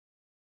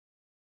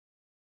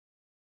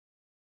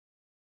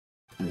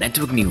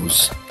Network News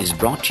is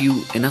brought to you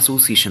in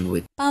association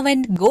with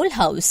Pavan Gold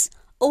House,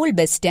 Old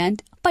Bus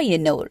Stand,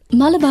 Payyanur.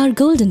 Malabar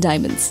Gold and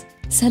Diamonds.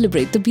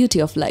 Celebrate the beauty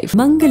of life.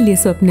 Mangalya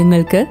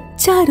Swapnangalku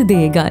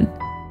Charudegan.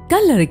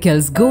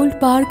 Kallarikals Gold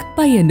Park,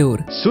 Payyanur.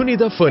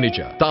 Sunitha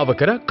Furniture,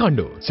 Tavakara,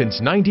 Kannur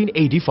since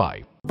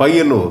 1985.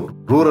 Payyanur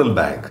Rural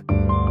Bank.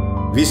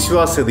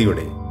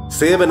 വിശ്വാസ്യതയുടെ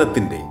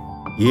സേവനത്തിന്റെ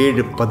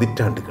 7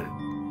 പതിറ്റാണ്ടുകൾ.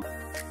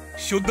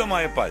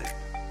 ശുദ്ധമായ പാൽ,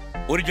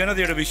 ഒരു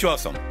ജനതയുടെ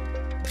വിശ്വാസം.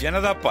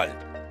 ജനതാ പാൽ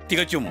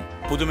തികച്ചും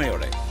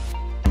പുതുമയോടെ.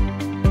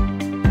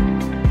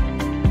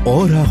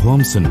 Aura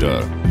Home Center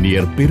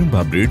near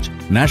Pirumba Bridge,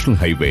 National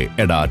Highway,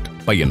 Edat,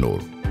 Payyanur.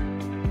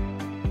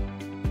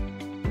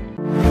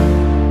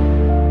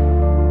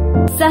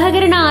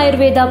 Sahagarana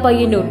Ayurveda,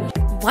 Payyanur.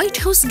 White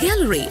House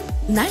Gallery,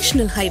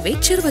 National Highway,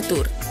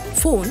 Chirvatur.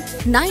 Phone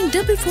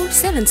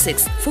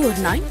 94476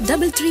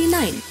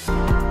 49339.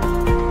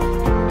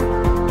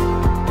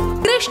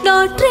 Krishna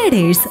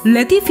Traders,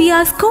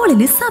 Latifia's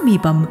Colony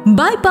Samipam,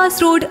 Bypass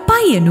Road,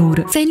 Payyanur.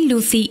 St.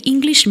 Lucy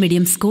English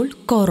Medium School,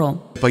 Korom.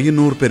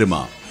 Payyanur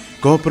Peruma,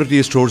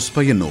 Cooperative Stores,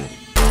 Payyanur.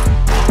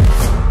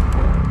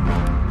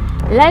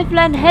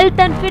 Lifeline Health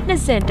and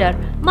Fitness Center,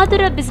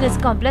 Mathura Business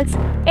Complex,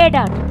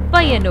 Edat,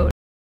 Payyanur.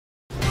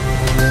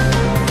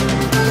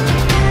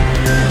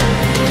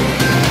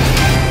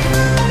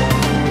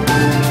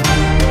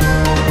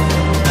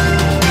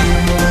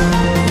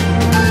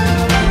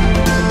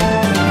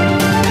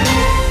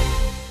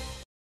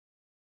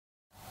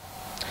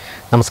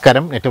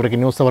 നമസ്കാരം, network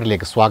news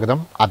അവറിലേക്ക് സ്വാഗതം.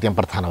 ആദ്യം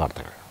പ്രധാന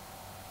വാർത്തകൾ.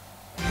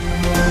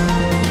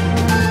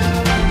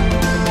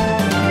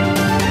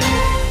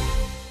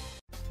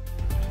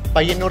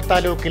 പയ്യന്നൂർ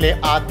താലൂക്കിലെ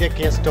ആദ്യ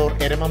K store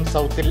Eramam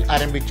സൗത്തിൽ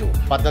ആരംഭിച്ചു.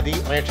 പദ്ധതി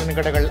ration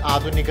കടകൾ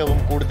ആധുനികവും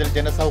കൂടുതൽ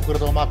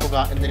ജനസൗഹൃദവുമാക്കുക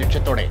എന്ന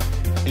ലക്ഷ്യത്തോടെ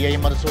ടി.ഐ.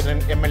 മധുസൂദനൻ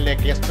എം.എൽ.എ.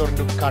 കെ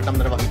സ്റ്റോറിന്റെ ഉദ്ഘാടനം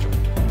നിർവഹിച്ചു.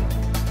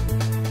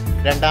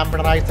 രണ്ടാം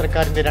പിണറായി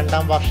സർക്കാരിന്റെ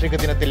 2ാം വാർഷിക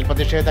ദിനത്തിൽ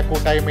പ്രതിഷേധ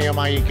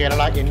കൂട്ടായ്മയുമായി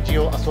കേരള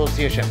NGO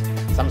അസോസിയേഷൻ.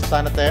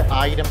 സംസ്ഥാനത്ത്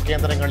 1000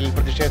 കേന്ദ്രങ്ങളിൽ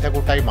പ്രതിഷേധ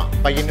കൂട്ടായ്മ.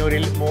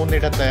 പയ്യന്നൂരിൽ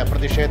 3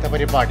 പ്രതിഷേധ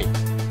പരിപാടി.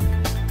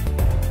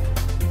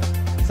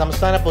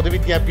 സംസ്ഥാന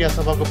പൊതുവിദ്യാഭ്യാസ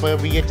വകുപ്പ്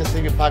VHSC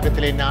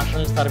വിഭാഗത്തിലെ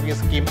നാഷണൽ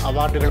സർവീസ് സ്കീം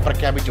അവാർഡുകൾ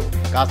പ്രഖ്യാപിച്ചു.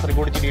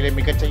 കാസർഗോഡ് ജില്ലയിലെ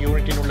മികച്ച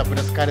യൂണിറ്റിനുള്ള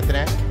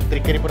പുരസ്കാരത്തിന്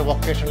Trikaripur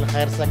vocational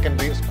higher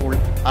secondary school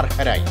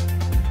അർഹരായി.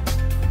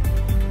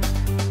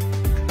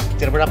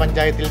 ചെറുപുഴ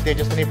പഞ്ചായത്തിൽ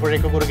തേജസ്വിനി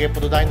പുഴയ്ക്ക് കുറുകെ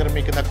പുതുതായി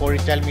നിർമ്മിക്കുന്ന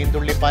കോഴിച്ചാൽ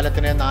മീൻതുള്ളി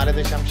പാലത്തിന്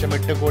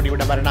 4.8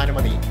 കോടിയുടെ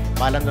ഭരണാനുമതി.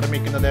 പാലം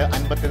നിർമ്മിക്കുന്നത്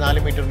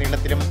 54 metre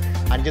നീളത്തിലും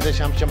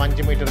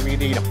 5.5 metre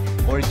വീതിയിലും.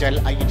 Kozhichal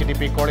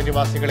IHDP college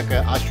വാസികൾക്ക്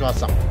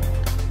ആശ്വാസം.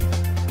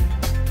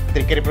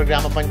 തൃക്കരിപ്പൂർ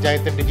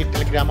ഗ്രാമപഞ്ചായത്ത്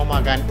ഡിജിറ്റൽ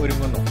ഗ്രാമമാകാൻ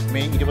ഒരുങ്ങുന്നു.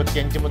 മെയ്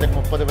 25 മുതൽ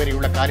 30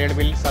 വരെയുള്ള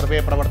കാലയളവിൽ സർവേ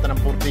പ്രവർത്തനം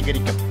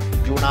പൂർത്തീകരിക്കും.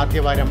 ജൂൺ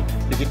ആദ്യവാരം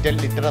ഡിജിറ്റൽ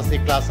ലിറ്ററസി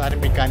ക്ലാസ്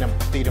ആരംഭിക്കാനും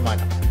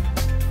തീരുമാനം.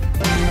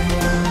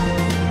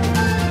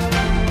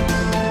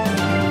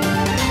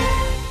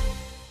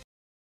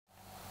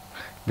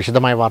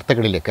 വിശദമായ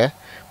വാർത്തകളിലേക്ക്.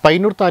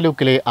 പയ്യന്നൂർ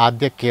താലൂക്കിലെ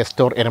ആദ്യ കെ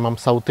സ്റ്റോർ എരമം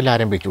സൗത്തിൽ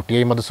ആരംഭിച്ചു.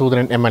 ടി.ഐ.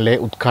 മധുസൂദനൻ എം.എൽ.എ.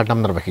 ഉദ്ഘാടനം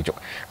നിർവഹിച്ചു.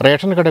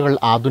 റേഷൻ കടകൾ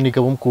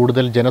ആധുനികവും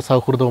കൂടുതൽ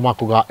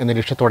ജനസൗഹൃദവുമാക്കുക എന്ന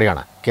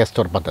ലക്ഷ്യത്തോടെയാണ് കെ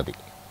സ്റ്റോർ പദ്ധതി.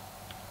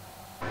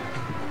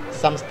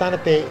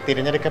 സംസ്ഥാനത്തെ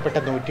തിരഞ്ഞെടുക്കപ്പെട്ട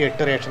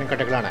 108 റേഷൻ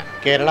കടകളാണ്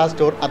കേരള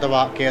സ്റ്റോർ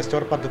അഥവാ കെ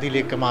സ്റ്റോർ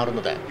പദ്ധതിയിലേക്ക്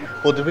മാറുന്നത്.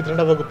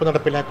 പൊതുവിതരണ വകുപ്പ്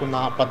നടപ്പിലാക്കുന്ന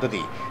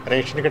പദ്ധതി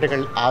റേഷൻ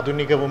കടകൾ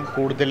ആധുനികവും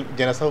കൂടുതൽ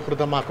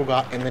ജനസൗഹൃദമാക്കുക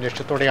എന്ന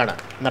ലക്ഷ്യത്തോടെയാണ്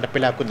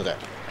നടപ്പിലാക്കുന്നത്.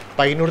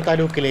 പയ്യന്നൂർ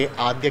താലൂക്കിലെ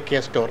ആദ്യ K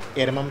store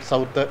Eramam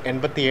south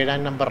 87-ാം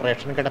number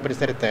ration കട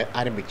പരിസരത്ത്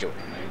ആരംഭിച്ചു.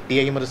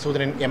 ടി.ഐ.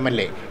 മധുസൂദനൻ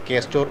എം.എൽ.എ. കെ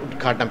സ്റ്റോർ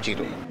ഉദ്ഘാടനം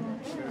ചെയ്തു.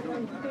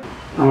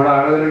 നമ്മുടെ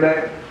ആളുകളുടെ,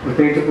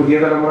 പ്രത്യേകിച്ച് പുതിയ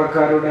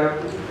തലമുറക്കാരുടെ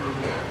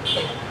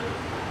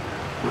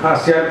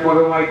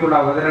ഹാസ്യാത്മകമായിട്ടുള്ള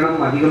അവതരണം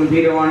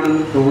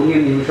അതിഗംഭീരമാണെന്ന് തോന്നിയ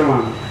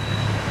നിമിഷമാണ്.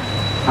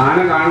 ആന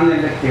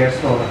കാണുന്നതിൻ്റെ കെ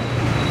സ്റ്റോറാണ്,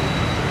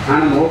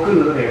 ആന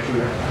നോക്കുന്നത് റേഷൻ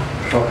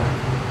സ്റ്റോറാണ്.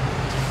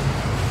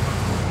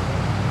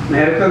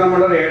 നേരത്തെ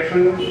നമ്മുടെ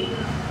റേഷൻ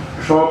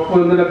ഷോപ്പ്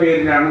എന്നുള്ള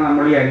പേരിലാണ്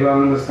നമ്മൾ ഈ അരി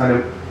വാങ്ങുന്ന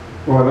സ്ഥലം,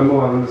 ഗോതമ്പ്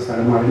വാങ്ങുന്ന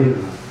സ്ഥലം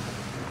അറിഞ്ഞിരുന്നത്.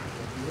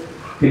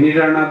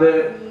 പിന്നീടാണ് അത്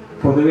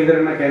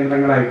പൊതുവിതരണ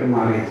കേന്ദ്രങ്ങളായിട്ട്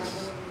മാറിയത്.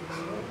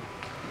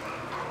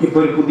 ഇപ്പോൾ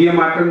ഒരു പുതിയ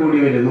മാറ്റം കൂടി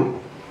വരുന്നു.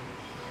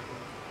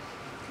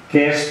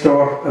 കെ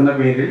സ്റ്റോർ എന്ന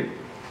പേരിൽ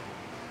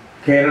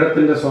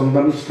കേരളത്തിൻ്റെ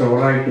സ്വന്തം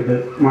സ്റ്റോറായിട്ടിത്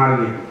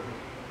മാറുകയാണ്.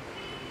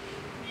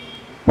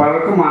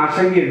 പലർക്കും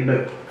ആശങ്കയുണ്ട്.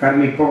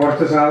 കാരണം ഇപ്പോൾ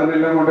കുറച്ച്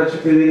സാധനമെല്ലാം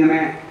കൊണ്ടുവച്ചിട്ട്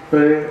ഇതിങ്ങനെ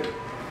ഒരു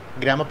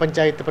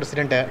ഗ്രാമപഞ്ചായത്ത്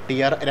പ്രസിഡന്റ്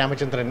ടി.ആർ.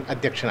 രാമചന്ദ്രൻ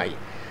അധ്യക്ഷനായി.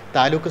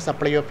 Taluk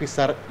supply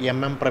officer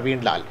M.M.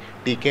 Praveenlal,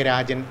 ടി.K.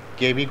 Rajan,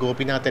 K.V.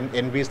 Gopinathan,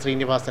 N.V.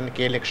 Sreenivasan,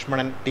 K.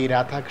 Lakshmanan, T.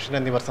 Radhakrishnan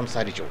എന്നിവർ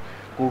സംസാരിച്ചു.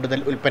 കൂടുതൽ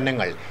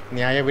ഉൽപ്പന്നങ്ങൾ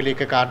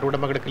ന്യായവിലയ്ക്ക്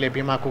കാർഡുടമകൾക്ക്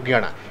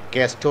ലഭ്യമാക്കുകയാണ്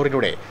കെ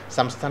സ്റ്റോറിലൂടെ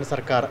സംസ്ഥാന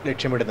സർക്കാർ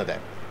ലക്ഷ്യമിടുന്നത്.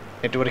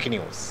 Network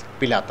news,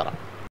 Pilathara.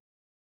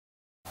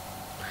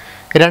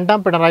 2ാം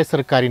പിണറായി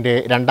സർക്കാരിൻ്റെ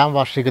 2ാം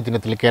വാർഷിക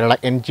ദിനത്തിൽ കേരള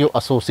NGO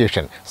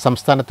അസോസിയേഷൻ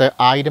സംസ്ഥാനത്ത്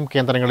 1000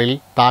 കേന്ദ്രങ്ങളിൽ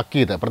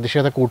താക്കീത്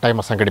പ്രതിഷേധ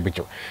കൂട്ടായ്മ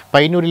സംഘടിപ്പിച്ചു.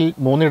 പയ്യന്നൂരിൽ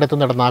 3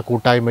 നടന്ന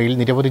കൂട്ടായ്മയിൽ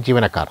നിരവധി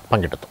ജീവനക്കാർ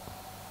പങ്കെടുത്തു.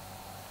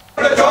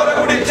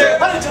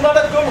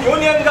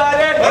 യൂണിയൻകാരെ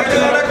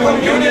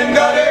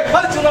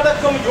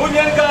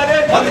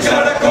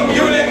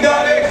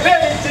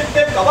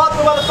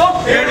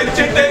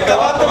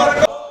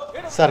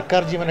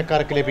സർക്കാർ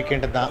ജീവനക്കാർക്ക്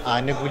ലഭിക്കേണ്ടുന്ന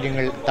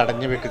ആനുകൂല്യങ്ങൾ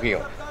തടഞ്ഞുവെക്കുകയോ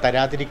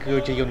തരാതിരിക്കുകയോ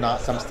ചെയ്യുന്ന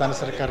സംസ്ഥാന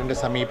സർക്കാരിൻ്റെ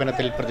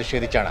സമീപനത്തിൽ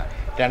പ്രതിഷേധിച്ചാണ്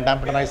രണ്ടാം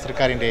പിണറായി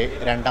സർക്കാരിൻ്റെ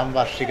രണ്ടാം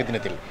വാർഷിക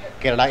ദിനത്തിൽ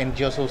കേരള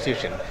NGO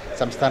അസോസിയേഷൻ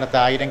സംസ്ഥാനത്തെ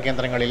 1000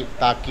 കേന്ദ്രങ്ങളിൽ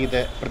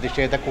താക്കീത്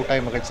പ്രതിഷേധ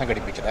കൂട്ടായ്മകൾ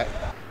സംഘടിപ്പിച്ചത്.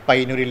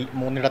 പയ്യന്നൂരിൽ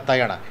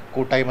 3ഇടത്തായാണ്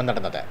കൂട്ടായ്മ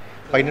നടന്നത്.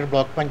 Payyanur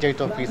block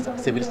panchayat office,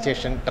 civil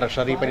station,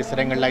 treasury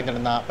പരിസരങ്ങളിലായി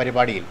നടന്ന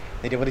പരിപാടിയിൽ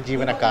നിരവധി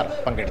ജീവനക്കാർ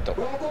പങ്കെടുത്തു.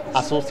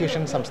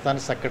 അസോസിയേഷൻ സംസ്ഥാന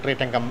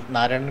സെക്രട്ടേറിയറ്റ് അംഗം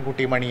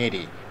നാരായണൻകുട്ടി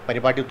മണിയേരി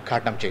പരിപാടി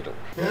ഉദ്ഘാടനം ചെയ്തു.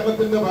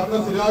 കേരളത്തിന്റെ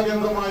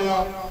ഭരണശിലാകേന്ദ്രമായ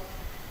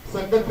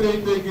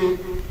സെക്രട്ടേറിയറ്റിലേക്ക്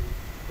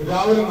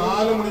രാവിലെ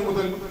 4 മണി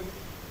മുതൽ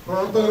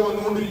പ്രവർത്തകർ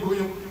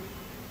വന്നുകൊണ്ടിരിക്കുകയും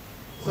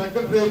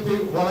സെക്രട്ടേറിയറ്റ്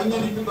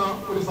വളഞ്ഞിരിക്കുന്ന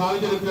ഒരു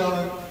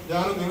സാഹചര്യത്തിലാണ്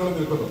ഞാനും നിങ്ങളും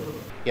നിൽക്കുന്നത്.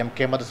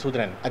 MK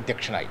മധുസൂദനൻ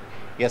അധ്യക്ഷനായി.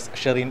 S.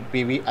 Sherin,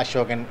 PV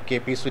Ashokan,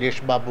 KP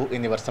Suresh Babu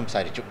എന്നിവർ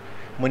സംസാരിച്ചു.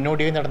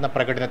 മുന്നോടിയായി നടന്ന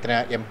പ്രകടനത്തിന്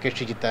MK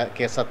Shijith,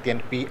 K. Sathyan,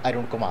 P.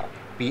 Arunkumar,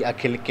 P.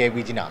 Akhil, K.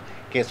 Vijina,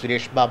 K.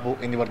 Suresh Babu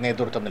എന്നിവർ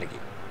നേതൃത്വം നൽകി.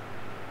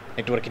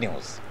 Network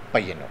news,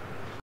 Payyanur.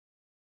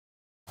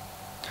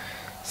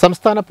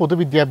 സംസ്ഥാന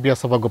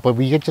പൊതുവിദ്യാഭ്യാസ വകുപ്പ്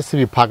VHS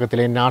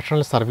വിഭാഗത്തിലെ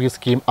നാഷണൽ സർവീസ്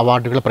സ്കീം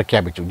അവാർഡുകൾ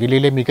പ്രഖ്യാപിച്ചു.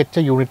 ജില്ലയിലെ മികച്ച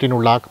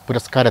യൂണിറ്റിനുള്ള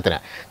പുരസ്കാരത്തിന്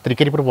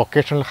Trikaripur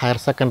vocational higher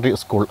secondary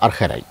school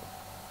അർഹരായി.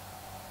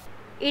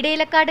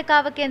 ഇടയിലക്കാട്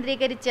കാവ്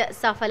കേന്ദ്രീകരിച്ച്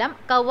സഫലം,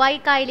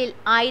 കൗവായിക്കായലിൽ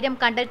 1000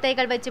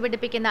 കണ്ടൽത്തൈകൾ വെച്ച്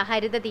പിടിപ്പിക്കുന്ന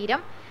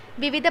ഹരിതതീരം,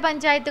 വിവിധ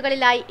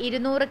പഞ്ചായത്തുകളിലായി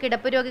 200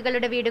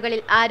 കിടപ്പുരോഗികളുടെ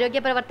വീടുകളിൽ ആരോഗ്യ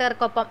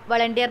പ്രവർത്തകർക്കൊപ്പം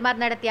വളണ്ടിയർമാർ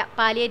നടത്തിയ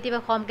പാലിയേറ്റീവ്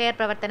ഹോം കെയർ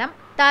പ്രവർത്തനം,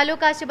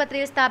 താലൂക്ക്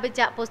ആശുപത്രിയിൽ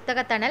സ്ഥാപിച്ച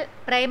പുസ്തകത്തണൽ,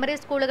 പ്രൈമറി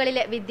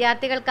സ്കൂളുകളിലെ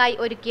വിദ്യാർത്ഥികൾക്കായി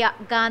ഒരുക്കിയ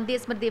ഗാന്ധി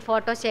സ്മൃതി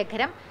ഫോട്ടോ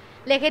ശേഖരം,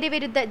 ലഹരി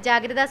വിരുദ്ധ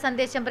ജാഗ്രതാ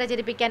സന്ദേശം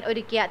പ്രചരിപ്പിക്കാൻ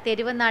ഒരുക്കിയ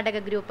തെരുവ് നാടക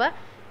ഗ്രൂപ്പ്,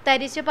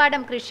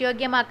 തരിശുപാടം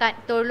കൃഷിയോഗ്യമാക്കാൻ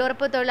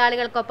തൊഴിലുറപ്പ്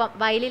തൊഴിലാളികൾക്കൊപ്പം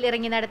വയലിൽ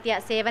ഇറങ്ങി നടത്തിയ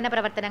സേവന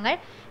പ്രവർത്തനങ്ങൾ,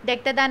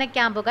 രക്തദാന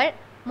ക്യാമ്പുകൾ,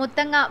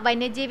 മുത്തങ്ങ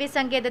വന്യജീവി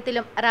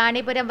സങ്കേതത്തിലും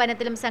റാണിപുരം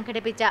വനത്തിലും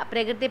സംഘടിപ്പിച്ച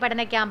പ്രകൃതി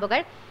പഠന ക്യാമ്പുകൾ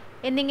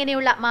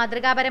എന്നിങ്ങനെയുള്ള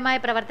മാതൃകാപരമായ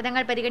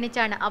പ്രവർത്തനങ്ങൾ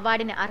പരിഗണിച്ചാണ്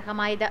അവാർഡിന്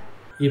അർഹമായത്.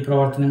 ഈ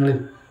പ്രവർത്തനങ്ങളിൽ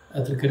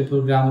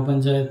തൃക്കരിപ്പൂർ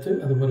ഗ്രാമപഞ്ചായത്ത്,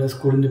 അതുപോലെ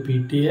സ്കൂളിൻ്റെ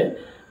PTA,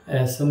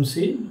 SMC,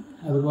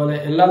 അതുപോലെ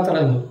എല്ലാ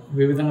തലങ്ങളും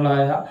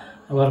വിവിധങ്ങളായ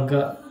വർഗ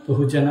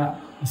ബഹുജന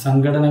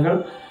സംഘടനകൾ,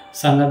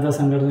 സന്നദ്ധ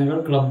സംഘടനകൾ,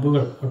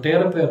 ക്ലബ്ബുകൾ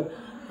ഒട്ടേറെ പേർ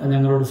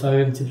ഞങ്ങളോട്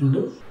സഹകരിച്ചിട്ടുണ്ട്.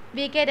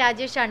 VK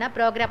രാജേഷാണ്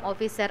programme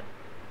officer.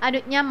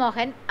 അനുജ്ഞ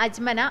Mohan,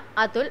 അജ്മന,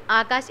 Atul,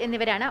 Akash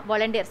എന്നിവരാണ്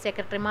വോളണ്ടിയർ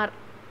സെക്രട്ടറിമാർ.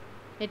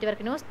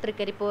 Network news,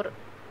 Trikaripur.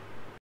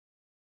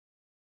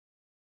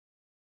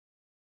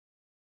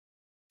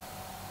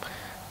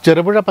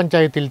 ചെറുപുഴ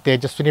പഞ്ചായത്തിൽ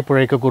തേജസ്വിനി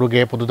പുഴയ്ക്ക്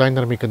കുറുകെ പുതുതായി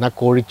നിർമ്മിക്കുന്ന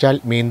കോഴിച്ചാൽ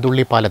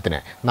മീന്തുള്ളി പാലത്തിന്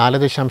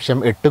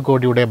 4.8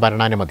 കോടിയുടെ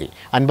ഭരണാനുമതി.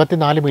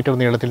 54 മീറ്റർ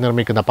നീളത്തിൽ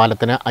നിർമ്മിക്കുന്ന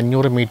പാലത്തിന്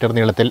 500 മീറ്റർ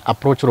നീളത്തിൽ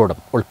അപ്രോച്ച് റോഡും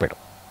ഉൾപ്പെടും.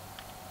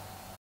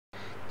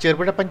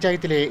 ചെറുപുഴ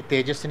പഞ്ചായത്തിലെ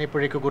തേജസ്വിനി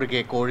പുഴയ്ക്ക്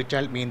കുറുകെ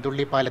കോഴിച്ചാൽ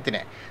മീന്തുള്ളി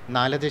പാലത്തിന്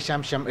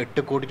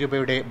 4.8 കോടി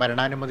രൂപയുടെ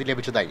ഭരണാനുമതി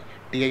ലഭിച്ചതായി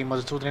TI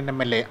മധുസൂദനൻ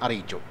MLA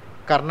അറിയിച്ചു.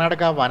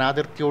 കർണാടക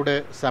വനാതിർത്തിയോട്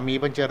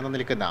സമീപം ചേർന്ന്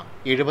നിൽക്കുന്ന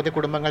 70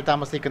 കുടുംബങ്ങൾ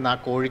താമസിക്കുന്ന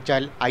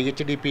കോഴിച്ചാൽ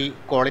IHDP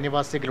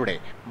കോളനിവാസികളുടെ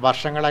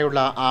വർഷങ്ങളായുള്ള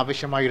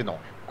ആവശ്യമായിരുന്നു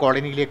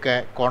കോളനിയിലേക്ക്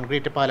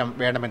കോൺക്രീറ്റ് പാലം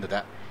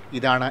വേണമെന്നത്.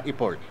 ഇതാണ്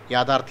ഇപ്പോൾ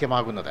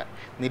യാഥാർത്ഥ്യമാകുന്നത്.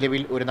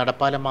 നിലവിൽ ഒരു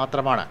നടപ്പാലം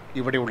മാത്രമാണ്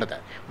ഇവിടെയുള്ളത്.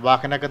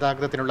 വാഹന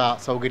ഗതാഗതത്തിനുള്ള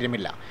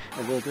സൗകര്യമില്ല.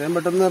 എത്രയും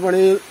പെട്ടെന്ന്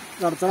പണി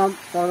നടത്തണം,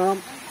 തുടങ്ങണം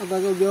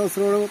എന്നൊക്കെ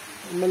ഉദ്യോഗസ്ഥരോട്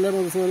MLA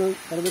മധുസൂദനൻ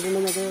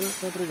പറഞ്ഞിട്ടുണ്ടെന്നൊക്കെ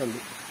പേപ്പറിൽ കണ്ടു.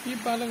 ഈ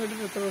പാലം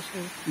കെട്ടിട്ട് എത്ര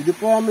വർഷം?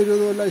 ഇതിപ്പോൾ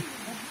 20 കൊല്ലായി.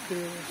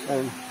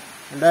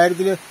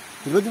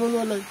 2023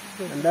 കൊല്ലായി.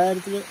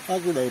 2000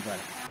 ആക്കിയതായി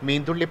പാലം.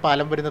 മീന്തുള്ളി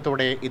പാലം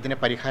വരുന്നതോടെ ഇതിന്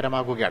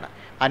പരിഹാരമാകുകയാണ്.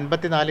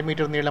 54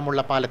 മീറ്റർ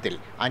നീളമുള്ള പാലത്തിൽ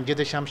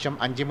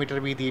 5.5 മീറ്റർ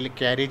വീതിയിൽ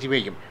കാരേജ്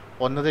വേയും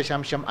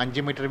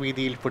 1.5 മീറ്റർ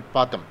വീതിയിൽ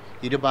ഫുട്പാത്തും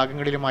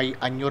ഇരുഭാഗങ്ങളിലുമായി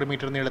 500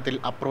 മീറ്റർ നീളത്തിൽ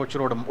അപ്രോച്ച്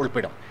റോഡും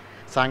ഉൾപ്പെടും.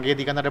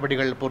 സാങ്കേതിക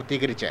നടപടികൾ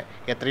പൂർത്തീകരിച്ച്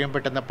എത്രയും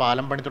പെട്ടെന്ന്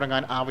പാലം പണി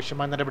തുടങ്ങാൻ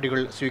ആവശ്യമായ നടപടികൾ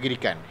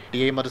സ്വീകരിക്കാൻ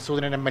TI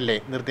മധുസൂദനൻ MLA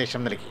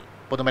നിർദ്ദേശം നൽകി.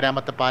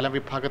 പൊതുമരാമത്ത് പാലം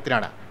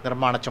വിഭാഗത്തിനാണ്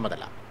നിർമ്മാണ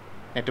ചുമതല.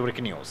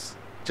 Network news,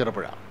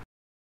 Cherupuzha.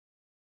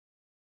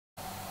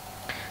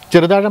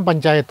 Cheruthazham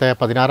panchayat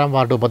 16ാം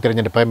ward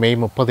ഉപതെരഞ്ഞെടുപ്പ് മെയ്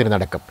 30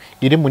 നടക്കും.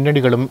 ഇരു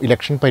മുന്നണികളും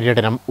ഇലക്ഷൻ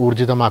പര്യടനം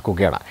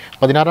ഊർജിതമാക്കുകയാണ്.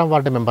 16ാം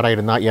വാർഡ്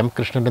മെമ്പറായിരുന്ന M.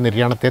 കൃഷ്ണന്റെ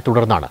നിര്യാണത്തെ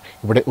തുടർന്നാണ്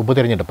ഇവിടെ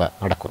ഉപതെരഞ്ഞെടുപ്പ്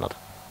നടക്കുന്നത്.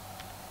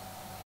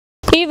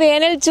 ഈ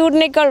വേനൽ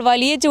ചൂടിനേക്കാൾ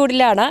വലിയ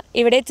ചൂടിലാണ്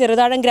ഇവിടെ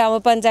ചെറുതാഴം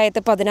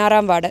ഗ്രാമപഞ്ചായത്ത്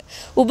 16ാം വാർഡ്.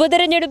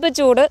 ഉപതെരഞ്ഞെടുപ്പ്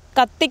ചൂട്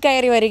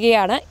കത്തിക്കയറി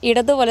വരികയാണ്.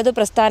 ഇടതു വലതു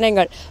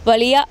പ്രസ്ഥാനങ്ങൾ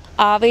വലിയ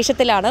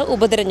ആവേശത്തിലാണ്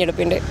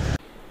ഉപതെരഞ്ഞെടുപ്പിൻ്റെ.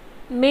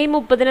 മെയ്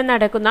 30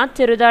 നടക്കുന്ന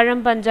ചെറുതാഴം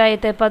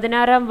പഞ്ചായത്ത്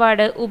 16ാം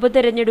വാർഡ്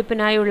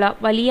ഉപതെരഞ്ഞെടുപ്പിനായുള്ള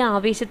വലിയ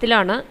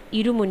ആവേശത്തിലാണ്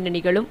ഇരു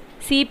മുന്നണികളും.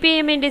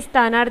 CPIMന്റെ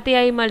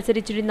സ്ഥാനാർത്ഥിയായി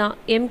മത്സരിച്ചിരുന്ന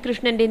M.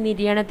 കൃഷ്ണന്റെ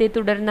നിര്യാണത്തെ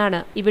തുടർന്നാണ്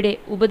ഇവിടെ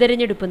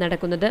ഉപതെരഞ്ഞെടുപ്പ്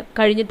നടക്കുന്നത്.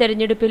 കഴിഞ്ഞ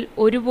തെരഞ്ഞെടുപ്പിൽ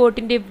 1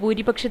 വോട്ടിന്റെ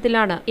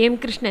ഭൂരിപക്ഷത്തിലാണ് M.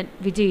 കൃഷ്ണൻ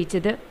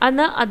വിജയിച്ചത്.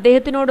 അന്ന്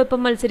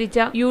അദ്ദേഹത്തിനോടൊപ്പം മത്സരിച്ച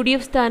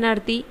UDF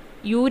സ്ഥാനാർത്ഥി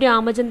U.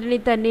 രാമചന്ദ്രനെ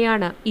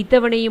തന്നെയാണ്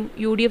ഇത്തവണയും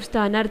UDF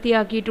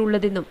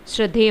സ്ഥാനാർത്ഥിയാക്കിയിട്ടുള്ളതെന്നും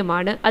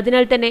ശ്രദ്ധേയമാണ്.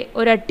 അതിനാൽ തന്നെ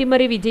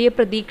ഒരട്ടിമറി വിജയ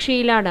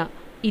പ്രതീക്ഷയിലാണ്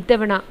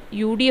ഇത്തവണ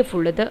UDF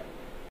ഉള്ളത്.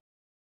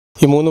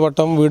 ഈ 3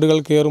 വട്ടം വീടുകൾ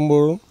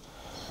കയറുമ്പോഴും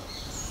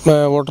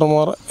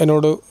വോട്ടർമാർ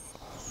എന്നോട്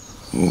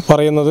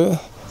പറയുന്നത്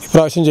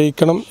ഇപ്രാവശ്യം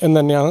ജയിക്കണം എന്ന്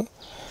തന്നെയാണ്.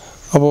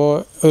 അപ്പോൾ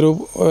ഒരു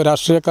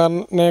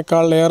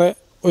രാഷ്ട്രീയക്കാരനേക്കാളേറെ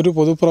ഒരു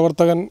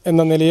പൊതുപ്രവർത്തകൻ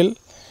എന്ന നിലയിൽ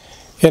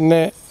എന്നെ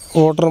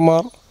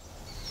വോട്ടർമാർ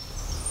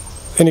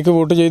എനിക്ക്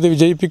വോട്ട് ചെയ്ത്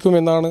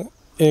വിജയിപ്പിക്കുമെന്നാണ്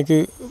എനിക്ക്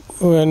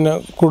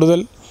കൂടുതൽ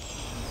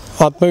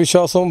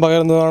ആത്മവിശ്വാസവും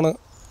പകരുന്നതാണ്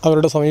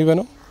അവരുടെ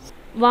സമീപനം.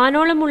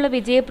 വാനോളമുള്ള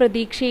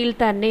വിജയപ്രതീക്ഷയിൽ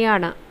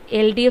തന്നെയാണ്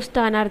LDF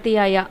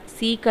സ്ഥാനാർത്ഥിയായ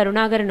C.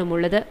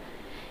 കരുണാകരനുമുള്ളത്.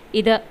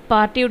 ഇത്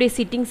പാർട്ടിയുടെ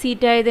സിറ്റിംഗ്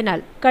സീറ്റായതിനാൽ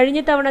കഴിഞ്ഞ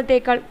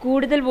തവണത്തേക്കാൾ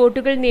കൂടുതൽ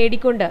വോട്ടുകൾ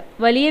നേടിക്കൊണ്ട്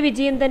വലിയ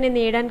വിജയം തന്നെ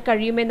നേടാൻ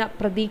കഴിയുമെന്ന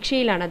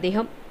പ്രതീക്ഷയിലാണ്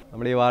അദ്ദേഹം.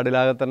 നമ്മൾ ഈ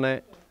വാർഡിലാകെ തന്നെ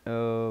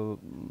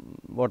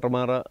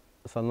വോട്ടർമാരെ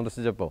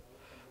സന്ദർശിച്ചപ്പോൾ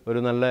ഒരു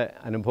നല്ല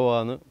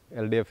അനുഭവമാണ്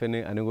LDFന്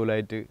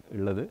അനുകൂലമായിട്ട്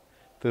ഉള്ളത്.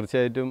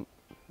 തീർച്ചയായിട്ടും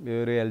ഈ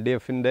ഒരു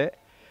LDFൻ്റെ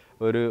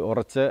ഒരു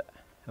ഉറച്ച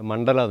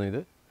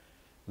മണ്ഡലമാണിത്.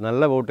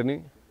 നല്ല വോട്ടിന്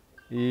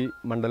ഈ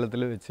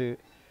മണ്ഡലത്തിൽ വെച്ച്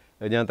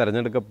ഞാൻ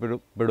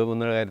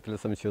തിരഞ്ഞെടുക്കപ്പെടുമെന്ന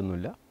കാര്യത്തിൽ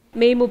സംശയമൊന്നുമില്ല.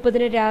 മെയ്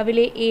 30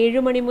 രാവിലെ 7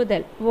 മണി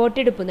മുതൽ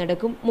വോട്ടെടുപ്പ്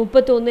നടക്കും.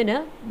 31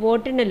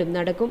 വോട്ടെണ്ണലും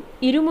നടക്കും.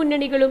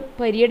 ഇരുമുന്നണികളും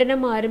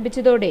പര്യടനം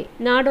ആരംഭിച്ചതോടെ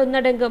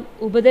നാടൊന്നടങ്കം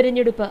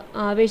ഉപതെരഞ്ഞെടുപ്പ്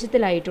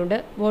ആവേശത്തിലായിട്ടുണ്ട്.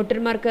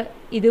 വോട്ടർമാർക്ക്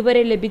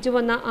ഇതുവരെ ലഭിച്ചു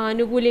വന്ന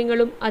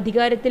ആനുകൂല്യങ്ങളും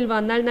അധികാരത്തിൽ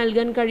വന്നാൽ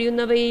നൽകാൻ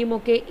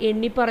കഴിയുന്നവയെയുമൊക്കെ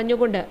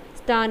എണ്ണിപ്പറഞ്ഞുകൊണ്ട്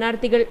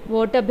സ്ഥാനാർത്ഥികൾ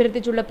വോട്ട്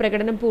അഭ്യർത്ഥിച്ചുള്ള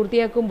പ്രകടനം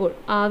പൂർത്തിയാക്കുമ്പോൾ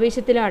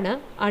ആവേശത്തിലാണ്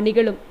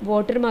അണികളും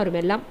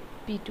വോട്ടർമാരുമെല്ലാം.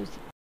 P2C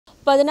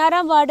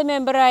 16ാം ward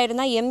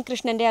മെമ്പറായിരുന്ന M.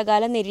 കൃഷ്ണന്റെ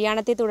അകാല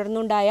നിര്യാണത്തെ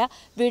തുടർന്നുണ്ടായ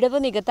വിടവ്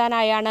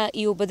നികത്താനായാണ്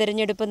ഈ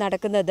ഉപതെരഞ്ഞെടുപ്പ്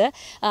നടക്കുന്നത്.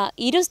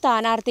 ഇരു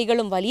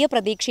സ്ഥാനാർത്ഥികളും വലിയ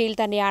പ്രതീക്ഷയിൽ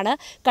തന്നെയാണ്.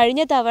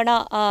 കഴിഞ്ഞ തവണ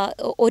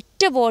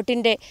ഒറ്റ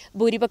വോട്ടിൻ്റെ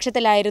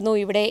ഭൂരിപക്ഷത്തിലായിരുന്നു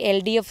ഇവിടെ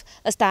LDF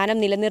സ്ഥാനം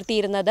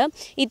നിലനിർത്തിയിരുന്നത്.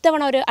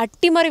 ഇത്തവണ ഒരു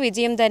അട്ടിമറി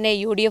വിജയം തന്നെ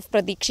UDF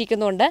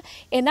പ്രതീക്ഷിക്കുന്നുണ്ട്.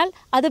 എന്നാൽ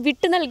അത്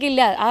വിട്ടു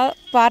നൽകില്ല, ആ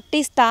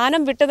പാർട്ടി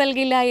സ്ഥാനം വിട്ടു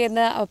നൽകില്ല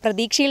എന്ന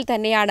പ്രതീക്ഷയിൽ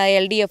തന്നെയാണ്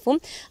LDFും.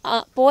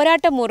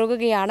 പോരാട്ടം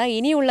മുറുകുകയാണ്.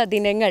 ഇനിയുള്ള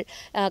ദിനങ്ങൾ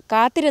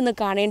കാത്തിരുന്ന്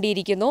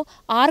കാണേണ്ടിയിരിക്കുന്നു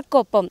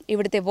ആർക്കൊപ്പം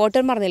ഇവിടുത്തെ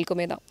വോട്ടർമാർ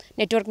നിൽക്കുമെന്ന്.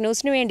 നെറ്റ്വർക്ക്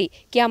ന്യൂസിനു വേണ്ടി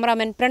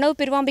ക്യാമറാമാൻ പ്രണവ്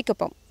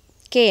പെരുവാമ്പിക്കൊപ്പം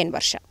KN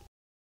വർഷ.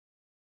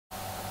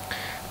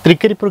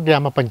 തൃക്കരിപ്പൂർ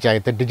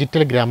ഗ്രാമപഞ്ചായത്ത്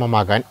ഡിജിറ്റൽ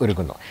ഗ്രാമമാകാൻ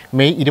ഒരുങ്ങുന്നു.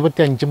 മെയ്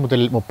 25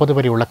 മുതൽ 30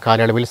 വരെയുള്ള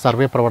കാലയളവിൽ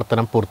സർവേ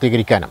പ്രവർത്തനം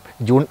പൂർത്തീകരിക്കാനും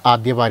ജൂൺ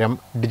ആദ്യവാരം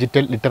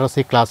ഡിജിറ്റൽ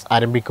ലിറ്ററസി ക്ലാസ്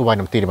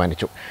ആരംഭിക്കുവാനും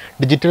തീരുമാനിച്ചു.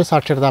 ഡിജിറ്റൽ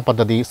സാക്ഷരതാ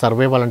പദ്ധതി,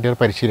 സർവേ വളണ്ടിയർ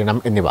പരിശീലനം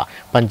എന്നിവ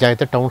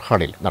പഞ്ചായത്ത് ടൗൺ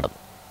ഹാളിൽ നടന്നു.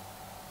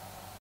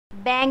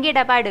 ബാങ്ക്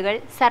ഇടപാടുകൾ,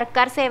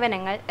 സർക്കാർ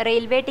സേവനങ്ങൾ,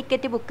 റെയിൽവേ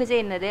ടിക്കറ്റ് ബുക്ക്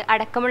ചെയ്യുന്നത്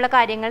അടക്കമുള്ള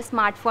കാര്യങ്ങൾ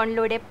സ്മാർട്ട്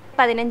ഫോണിലൂടെ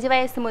 15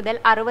 വയസ്സ് മുതൽ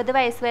 60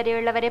 വയസ്സ്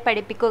വരെയുള്ളവരെ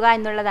പഠിപ്പിക്കുക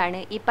എന്നുള്ളതാണ്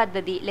ഈ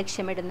പദ്ധതി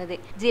ലക്ഷ്യമിടുന്നത്.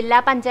 ജില്ലാ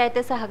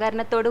പഞ്ചായത്ത്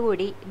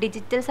സഹകരണത്തോടുകൂടി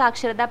ഡിജിറ്റൽ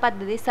സാക്ഷരതാ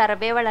പദ്ധതി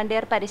സർവേ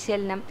വളണ്ടിയർ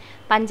പരിശീലനം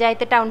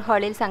പഞ്ചായത്ത് ടൗൺ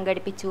ഹാളിൽ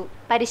സംഘടിപ്പിച്ചു.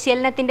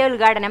 പരിശീലനത്തിന്റെ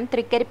ഉദ്ഘാടനം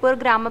തൃക്കരിപ്പൂർ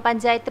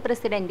ഗ്രാമപഞ്ചായത്ത്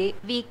പ്രസിഡന്റ്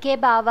VK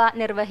ബാവ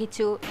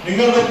നിർവഹിച്ചു.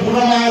 നിങ്ങളുടെ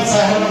പൂർണ്ണമായ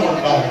സഹകരണം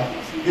ഉണ്ടാകും.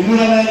 ഇന്ന്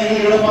തന്നെ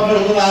നിങ്ങൾ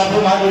പങ്കെടുക്കുന്ന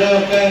ആർക്കും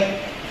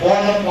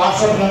ഫോണും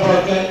വാട്സാപ്പ്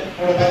നമ്പറൊക്കെ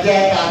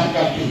പഞ്ചായത്ത്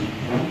ആർക്കാക്കി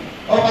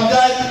അപ്പോൾ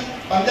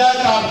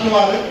പഞ്ചായത്ത്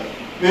ആർക്കുമാർ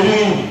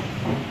വരികയും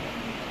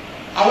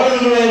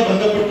അവരുമായി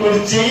ബന്ധപ്പെട്ട് ഒരു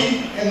ചെയിൻ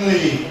എന്ന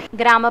രീതിയിൽ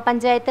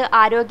ഗ്രാമപഞ്ചായത്ത്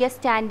ആരോഗ്യ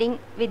സ്റ്റാൻഡിംഗ്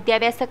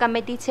വിദ്യാഭ്യാസ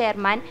കമ്മിറ്റി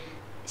ചെയർമാൻ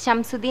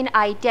ഷംസുദ്ദീൻ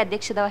IT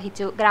അധ്യക്ഷത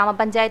വഹിച്ചു.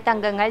 ഗ്രാമപഞ്ചായത്ത്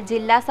അംഗങ്ങൾ,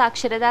 ജില്ലാ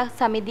സാക്ഷരതാ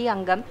സമിതി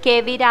അംഗം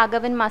KV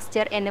രാഘവൻ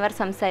മാസ്റ്റർ എന്നിവർ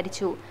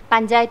സംസാരിച്ചു.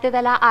 പഞ്ചായത്ത്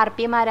തല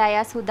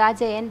RPമാരായ സുധാ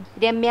ജയൻ,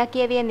 രമ്യ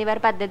KV എന്നിവർ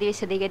പദ്ധതി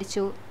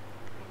വിശദീകരിച്ചു.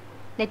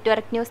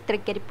 Network news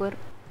Trikaripur.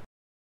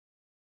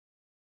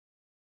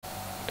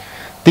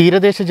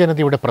 തീരദേശ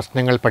ജനതയുടെ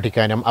പ്രശ്നങ്ങൾ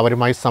പഠിക്കാനും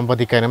അവരുമായി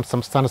സംവദിക്കാനും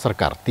സംസ്ഥാന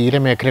സർക്കാർ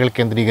തീരമേഖലകൾ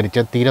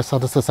കേന്ദ്രീകരിച്ച്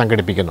തീരസദസ്സ്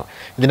സംഘടിപ്പിക്കുന്നു.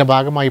 ഇതിന്റെ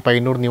ഭാഗമായി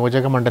പയ്യന്നൂർ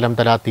നിയോജക മണ്ഡലം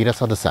തല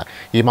തീരസദസ്സ്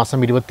ഈ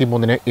മാസം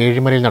 23-ന്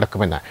ഏഴിമലയിൽ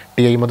നടക്കുമെന്ന്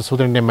TI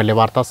മധുസൂദനൻ MLA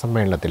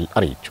വാർത്താസമ്മേളനത്തിൽ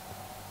അറിയിച്ചു.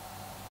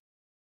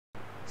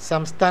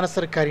 സംസ്ഥാന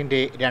സർക്കാരിൻ്റെ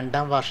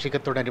 2ാം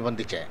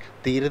വാർഷികത്തോടനുബന്ധിച്ച്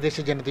തീരദേശ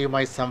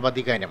ജനതയുമായി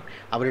സംവദിക്കാനും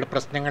അവരുടെ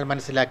പ്രശ്നങ്ങൾ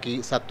മനസ്സിലാക്കി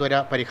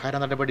സത്വര പരിഹാര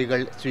നടപടികൾ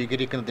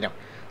സ്വീകരിക്കുന്നതിനും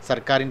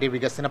സർക്കാരിൻ്റെ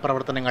വികസന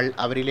പ്രവർത്തനങ്ങൾ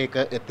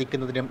അവരിലേക്ക്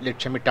എത്തിക്കുന്നതിനും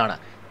ലക്ഷ്യമിട്ടാണ്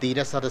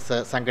തീരസദസ്സ്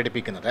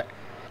സംഘടിപ്പിക്കുന്നത്.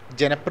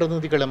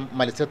 ജനപ്രതിനിധികളും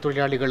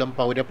മത്സ്യത്തൊഴിലാളികളും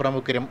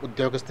പൗരപ്രമുഖരും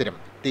ഉദ്യോഗസ്ഥരും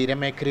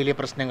തീരമേഖലയിലെ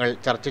പ്രശ്നങ്ങൾ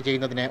ചർച്ച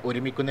ചെയ്യുന്നതിന്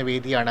ഒരുമിക്കുന്ന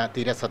വേദിയാണ്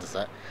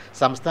തീരസദസ്സ്.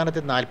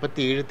 സംസ്ഥാനത്തെ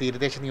 47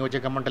 തീരദേശ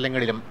നിയോജക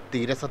മണ്ഡലങ്ങളിലും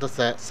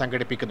തീരസദസ്സ്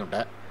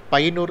സംഘടിപ്പിക്കുന്നുണ്ട്.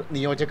 പയ്യന്നൂർ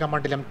നിയോജക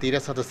മണ്ഡലം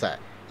തീരസദസ്സ്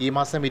ഈ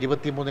മാസം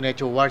 23-ന്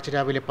ചൊവ്വാഴ്ച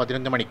രാവിലെ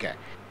 11 മണിക്ക്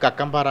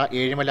കക്കമ്പാറ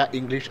ഏഴിമല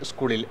ഇംഗ്ലീഷ്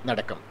സ്കൂളിൽ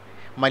നടക്കും.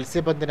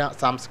 മത്സ്യബന്ധന,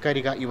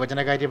 സാംസ്കാരിക,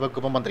 യുവജനകാര്യ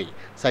വകുപ്പ് മന്ത്രി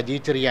സജി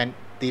ചെറിയാൻ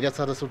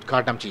തീരസദസ്സ്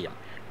ഉദ്ഘാടനം ചെയ്യും.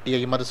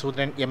 TI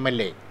Madhusoodanan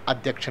MLA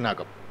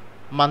അധ്യക്ഷനാകും.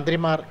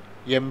 മന്ത്രിമാർ,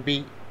 MP,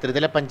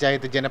 ത്രിതല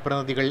പഞ്ചായത്ത്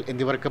ജനപ്രതിനിധികൾ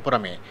എന്നിവർക്ക്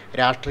പുറമെ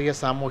രാഷ്ട്രീയ,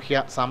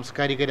 സാമൂഹ്യ,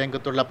 സാംസ്കാരിക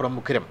രംഗത്തുള്ള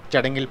പ്രമുഖരും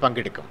ചടങ്ങിൽ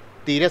പങ്കെടുക്കും.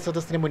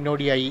 തീരസദസ്സിന്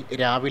മുന്നോടിയായി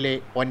രാവിലെ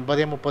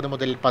 9:30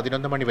 മുതൽ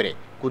 11 മണിവരെ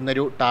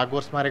കുന്നരു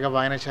ടാഗോർ സ്മാരക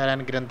വായനശാല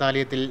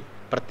ഗ്രന്ഥാലയത്തിൽ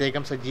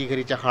പ്രത്യേകം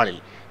സജ്ജീകരിച്ച ഹാളിൽ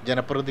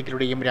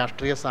ജനപ്രതിനിധികളുടെയും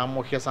രാഷ്ട്രീയ,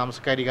 സാമൂഹ്യ,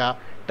 സാംസ്കാരിക,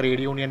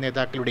 ട്രേഡ് യൂണിയൻ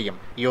നേതാക്കളുടെയും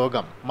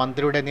യോഗം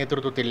മന്ത്രിയുടെ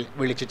നേതൃത്വത്തിൽ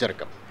വിളിച്ചു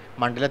ചേർക്കും.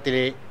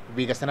 മണ്ഡലത്തിലെ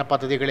വികസന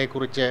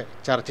പദ്ധതികളെക്കുറിച്ച്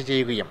ചർച്ച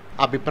ചെയ്യുകയും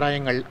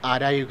അഭിപ്രായങ്ങൾ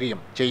ആരായുകയും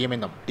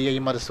ചെയ്യുമെന്നും TI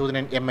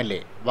മധുസൂദനൻ MLA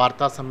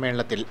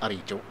വാർത്താസമ്മേളനത്തിൽ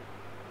അറിയിച്ചു.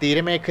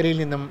 തീരമേഖലയിൽ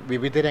നിന്നും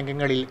വിവിധ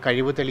രംഗങ്ങളിൽ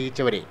കഴിവ്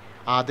തെളിയിച്ചവരെ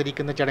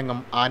ആദരിക്കുന്ന ചടങ്ങും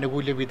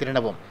ആനുകൂല്യ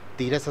വിതരണവും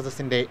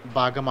തീരസദസ്സിന്റെ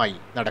ഭാഗമായി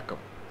നടക്കും.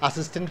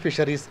 Assistant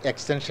fisheries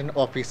extension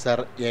officer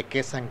AK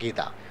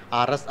സംഗീത,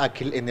 RS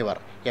അഖിൽ എന്നിവർ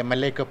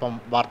MLAക്കൊപ്പം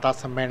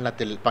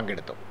വാർത്താസമ്മേളനത്തിൽ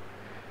പങ്കെടുത്തു.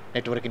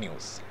 Network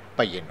news,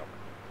 Payyanur.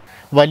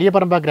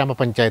 വലിയപറമ്പ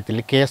ഗ്രാമപഞ്ചായത്തിൽ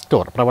കെ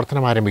സ്റ്റോർ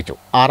പ്രവർത്തനം ആരംഭിച്ചു.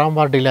 6-ാം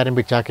വാർഡിൽ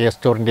ആരംഭിച്ച കെ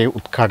സ്റ്റോറിന്റെ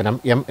ഉദ്ഘാടനം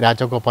M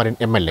രാജഗോപാലൻ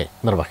MLA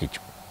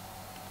നിർവഹിച്ചു.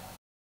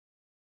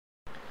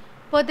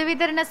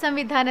 പൊതുവിതരണ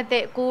സംവിധാനത്തെ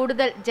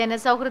കൂടുതൽ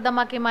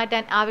ജനസൗഹൃദമാക്കി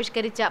മാറ്റാൻ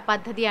ആവിഷ്കരിച്ച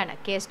പദ്ധതിയാണ്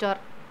കെ സ്റ്റോർ.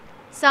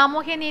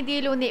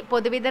 സാമൂഹ്യനീതിയിലൂന്നി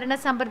പൊതുവിതരണ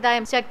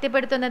സമ്പ്രദായം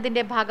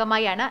ശക്തിപ്പെടുത്തുന്നതിന്റെ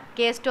ഭാഗമായാണ്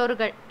കെ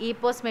സ്റ്റോറുകൾ,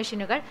 ഇ-പോസ്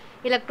മെഷീനുകൾ,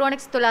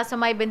 ഇലക്ട്രോണിക്സ്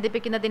തുലാസുമായി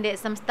ബന്ധിപ്പിക്കുന്നതിന്റെ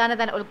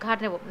സംസ്ഥാനതല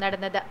ഉദ്ഘാടനവും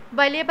നടന്നത്.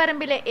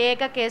 വലിയപറമ്പിലെ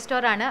ഏക കെ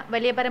സ്റ്റോറാണ്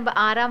വലിയപറമ്പ്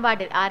 6-ാം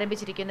വാർഡിൽ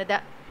ആരംഭിച്ചിരിക്കുന്നത്.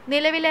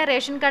 നിലവിലെ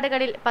റേഷൻ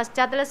കടകളിൽ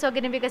പശ്ചാത്തല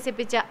സൗകര്യം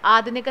വികസിപ്പിച്ച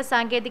ആധുനിക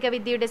സാങ്കേതിക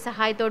വിദ്യയുടെ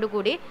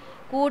സഹായത്തോടുകൂടി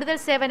കൂടുതൽ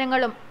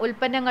സേവനങ്ങളും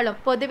ഉൽപ്പന്നങ്ങളും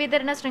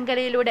പൊതുവിതരണ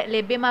ശൃംഖലയിലൂടെ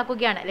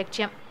ലഭ്യമാക്കുകയാണ്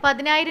ലക്ഷ്യം.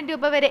 10,000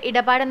 രൂപ വരെ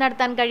ഇടപാട്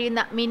നടത്താൻ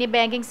കഴിയുന്ന മിനി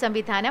ബാങ്കിംഗ്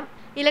സംവിധാനം,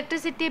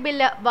 ഇലക്ട്രിസിറ്റി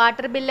ബില്ല്,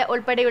 വാട്ടർ ബില്ല്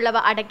ഉൾപ്പെടെയുള്ളവ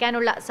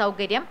അടയ്ക്കാനുള്ള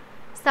സൗകര്യം,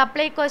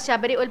 സപ്ലൈകോ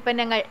ശബരി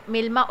ഉൽപ്പന്നങ്ങൾ,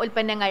 മിൽമ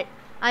ഉൽപ്പന്നങ്ങൾ,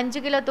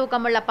 5 കിലോ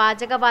തൂക്കമുള്ള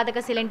പാചകവാതക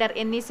സിലിണ്ടർ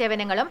എന്നീ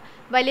സേവനങ്ങളും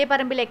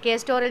വലിയപറമ്പിലെ കെ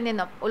സ്റ്റോറിൽ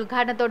നിന്നും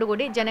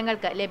ഉദ്ഘാടനത്തോടുകൂടി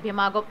ജനങ്ങൾക്ക്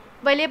ലഭ്യമാകും.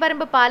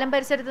 വലിയപറമ്പ് പാലം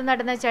പരിസരത്ത്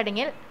നടന്ന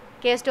ചടങ്ങിൽ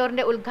കെ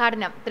സ്റ്റോറിന്റെ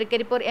ഉദ്ഘാടനം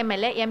തൃക്കരിപ്പൂർ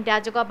MLA M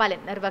രാജഗോപാലൻ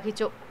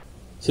നിർവഹിച്ചു.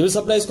 സിവിൽ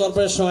സപ്ലൈസ്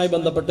കോർപ്പറേഷനുമായി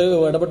ബന്ധപ്പെട്ട്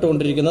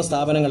ഇടപെട്ടുകൊണ്ടിരിക്കുന്ന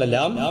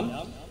സ്ഥാപനങ്ങളെല്ലാം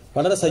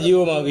വളരെ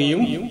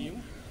സജീവമാകുകയും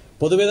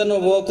പൊതുവിതരണ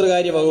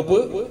ഉപഭോക്തൃകാര്യ വകുപ്പ്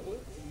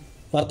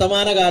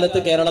വർത്തമാനകാലത്ത്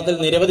കേരളത്തിൽ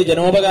നിരവധി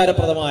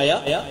ജനോപകാരപ്രദമായ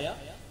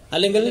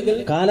അല്ലെങ്കിൽ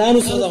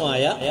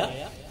കാലാനുസൃതമായ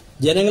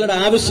ജനങ്ങളുടെ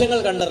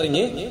ആവശ്യങ്ങൾ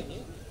കണ്ടറിഞ്ഞ്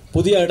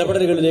പുതിയ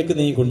ഇടപെടലുകളിലേക്ക്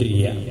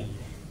നീങ്ങിക്കൊണ്ടിരിക്കുകയാണ്.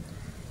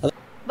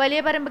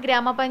 വലിയപറമ്പ്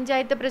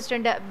ഗ്രാമപഞ്ചായത്ത്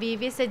പ്രസിഡന്റ്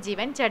VV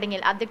സജീവൻ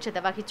ചടങ്ങിൽ അധ്യക്ഷത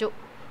വഹിച്ചു.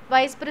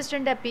 Vice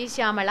president P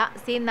Shyamala,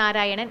 C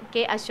Narayanan,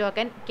 K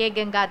Ashokan, K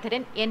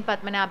Gangadharan, N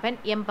Padmanabhan,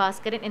 M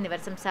Bhaskaran എന്നിവർ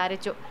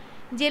സംസാരിച്ചു.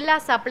 ജില്ലാ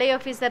supply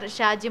officer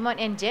Shajimon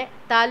NJ,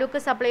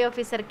 taluk supply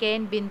officer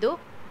KN Bindu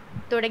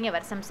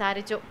തുടങ്ങിയവർ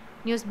സംസാരിച്ചു.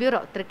 News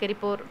bureau,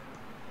 Trikaripur.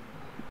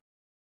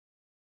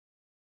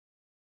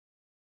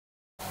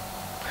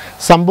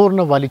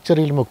 സമ്പൂർണ്ണ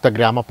വലിച്ചെറിയൽ മുക്ത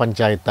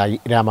ഗ്രാമപഞ്ചായത്തായി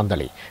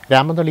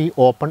രാമന്തളി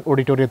ഓപ്പൺ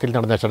ഓഡിറ്റോറിയത്തിൽ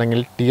നടന്ന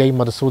ചടങ്ങിൽ TI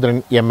മധുസൂദനൻ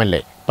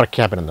MLA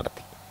പ്രഖ്യാപനം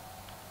നടത്തി.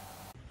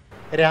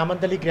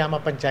 രാമന്തളി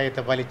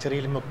ഗ്രാമപഞ്ചായത്ത്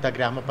വലിച്ചെറിയൽ മുക്ത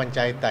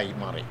ഗ്രാമപഞ്ചായത്തായി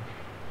മാറി.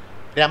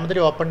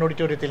 രാമന്തളി ഓപ്പൺ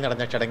ഓഡിറ്റോറിയത്തിൽ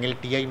നടന്ന ചടങ്ങിൽ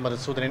TI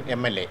മധുസൂദനൻ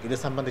MLA ഇത്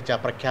സംബന്ധിച്ച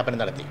പ്രഖ്യാപനം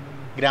നടത്തി.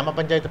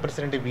 ഗ്രാമപഞ്ചായത്ത്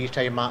പ്രസിഡന്റ് V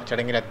ഷൈമ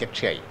ചടങ്ങിൽ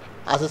അധ്യക്ഷയായി.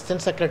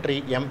 Assistant secretary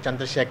M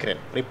Chandrasekharan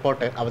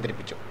report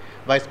അവതരിപ്പിച്ചു.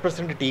 വൈസ്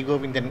പ്രസിഡന്റ് T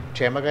ഗോവിന്ദൻ,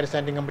 ക്ഷേമകാര്യ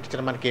standing committee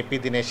chairman KP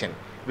Dineshan,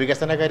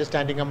 വികസനകാര്യ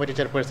standing committee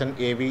chairperson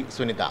AV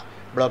Sunitha,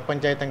 block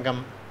panchayat അംഗം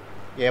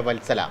A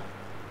വത്സല,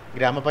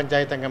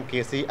 ഗ്രാമപഞ്ചായത്ത് അംഗം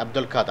KC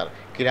Abdul Khader,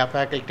 കിരാ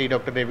faculty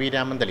doctor Ravi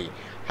Ramanthali,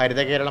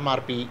 Harithakeralam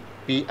RP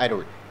P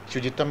അരുൾ,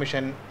 ശുചിത്വ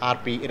മിഷൻ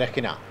RP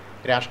രഹിന,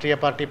 രാഷ്ട്രീയ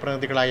party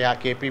പ്രതിനിധികളായ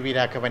KPV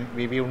Raghavan,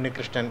 VV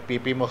Unnikrishnan,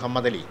 PP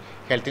Muhammad Ali,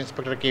 health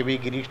inspector KV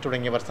Girish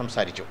തുടങ്ങിയവർ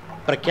സംസാരിച്ചു.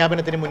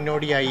 പ്രഖ്യാപനത്തിന്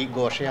മുന്നോടിയായി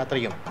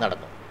ഘോഷയാത്രയും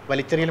നടന്നു.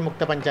 വലിച്ചെറിയൽ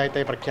മുക്ത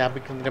പഞ്ചായത്തായി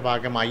പ്രഖ്യാപിക്കുന്നതിന്റെ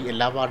ഭാഗമായി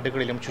എല്ലാ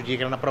വാർഡുകളിലും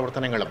ശുചീകരണ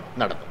പ്രവർത്തനങ്ങളും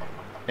നടന്നു.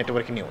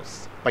 Network news,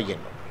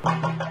 Payyanur.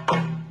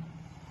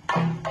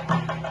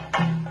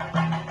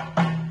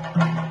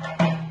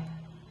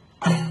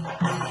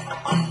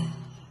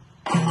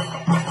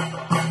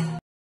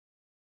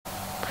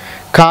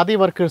 Khadi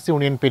workers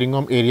union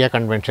Peringome area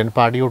convention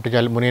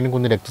Padiyottuchal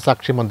Munayankunnu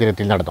രക്തസാക്ഷി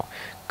മന്ദിരത്തിൽ നടന്നു.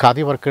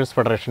 ഖാദി വർക്കേഴ്സ്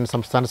ഫെഡറേഷൻ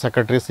സംസ്ഥാന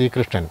സെക്രട്ടറി C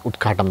കൃഷ്ണൻ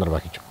ഉദ്ഘാടനം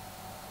നിർവഹിച്ചു.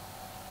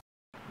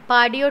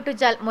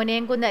 പാടിയോട്ടുചാൽ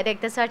മുനയൻകുന്ന്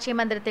രക്തസാക്ഷി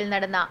മന്ദിരത്തിൽ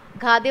നടന്ന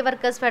khadi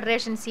workers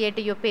federation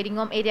CATU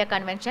Peringome area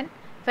convention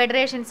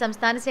federation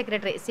സംസ്ഥാന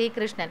സെക്രട്ടറി C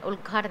കൃഷ്ണൻ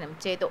ഉദ്ഘാടനം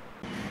ചെയ്തു.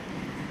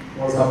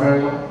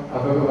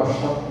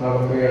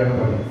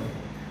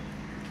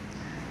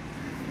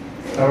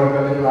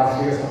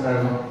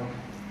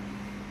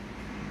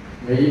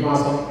 മെയ്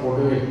മാസം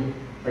ഒടുവിൽ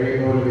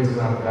പയ്യന്നൂരിൽ വെച്ച്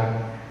നടത്താൻ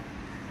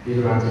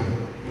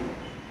തീരുമാനിച്ചിട്ടുണ്ട്.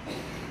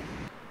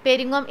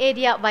 Peringome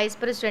area vice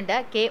president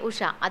K Usha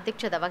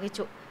അധ്യക്ഷത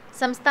വഹിച്ചു.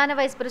 സംസ്ഥാന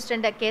vice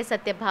president K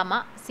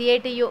Satyabhama,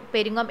 CATU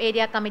Peringome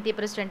area committee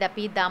president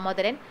P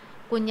Damodaran,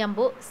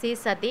 Kunhambu, C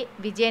sati,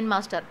 Vijayan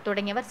master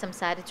തുടങ്ങിയവർ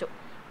സംസാരിച്ചു.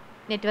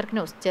 Network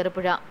news,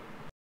 Cherupuzha.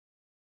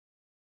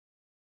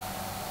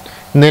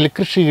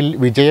 നെൽകൃഷിയിൽ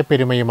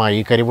വിജയപ്പെരുമയുമായി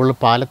കരിവുള്ള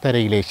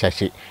പാലത്തരയിലെ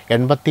Sasi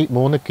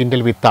 83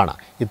 quintal വിത്താണ്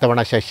ഇത്തവണ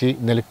ശശി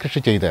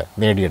നെൽകൃഷി ചെയ്ത്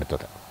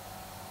നേടിയെടുത്തത്.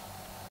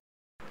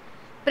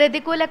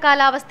 പ്രതികൂല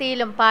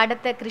കാലാവസ്ഥയിലും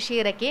പാടത്ത്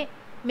കൃഷിയിറക്കി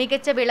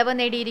മികച്ച വിളവ്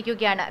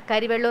നേടിയിരിക്കുകയാണ്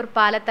കരിവെള്ളൂർ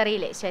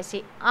പാലത്തറയിലെ ശശി.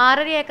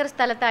 6.5 ഏക്കർ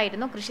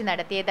സ്ഥലത്തായിരുന്നു കൃഷി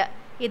നടത്തിയത്.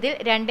 ഇതിൽ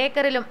 2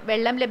 ഏക്കറിലും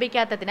വെള്ളം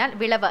ലഭിക്കാത്തതിനാൽ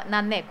വിളവ്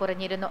നന്നേ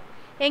കുറഞ്ഞിരുന്നു.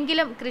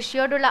 എങ്കിലും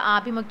കൃഷിയോടുള്ള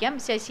ആഭിമുഖ്യം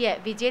ശശിയെ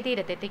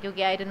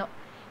വിജയതീരത്തെത്തിക്കുകയായിരുന്നു.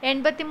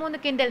 83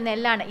 ക്വിൻ്റൽ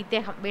നെല്ലാണ്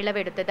ഇദ്ദേഹം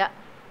വിളവെടുത്തത്.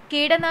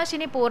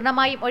 കീടനാശിനി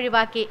പൂർണ്ണമായും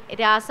ഒഴിവാക്കി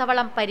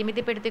രാസവളം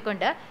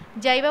പരിമിതിപ്പെടുത്തിക്കൊണ്ട്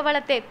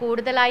ജൈവവളത്തെ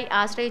കൂടുതലായി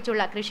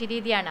ആശ്രയിച്ചുള്ള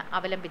കൃഷിരീതിയാണ്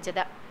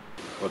അവലംബിച്ചത്.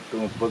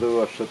 30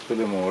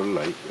 വർഷത്തിന്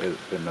മുകളിലായി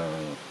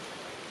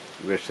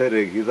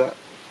വിഷരഹിത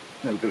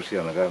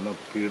നെൽകൃഷിയാണ്. കാരണം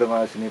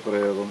കീടനാശിനി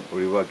പ്രയോഗം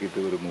ഒഴിവാക്കിയിട്ട്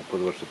ഒരു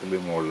 30 വർഷത്തിന്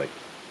മുകളിലായി.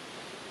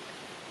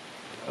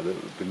 അത്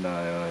പിന്നെ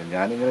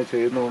ഞാനിങ്ങനെ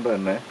ചെയ്യുന്നതുകൊണ്ട്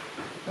തന്നെ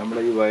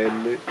നമ്മുടെ ഈ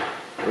വയലിൽ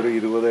ഒരു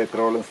 20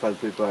 ഏക്കറോളം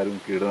സ്ഥലത്ത് ഇപ്പോൾ ആരും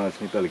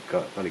കീടനാശിനി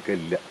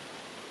തളിക്കലില്ല.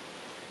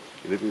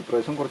 ഇത്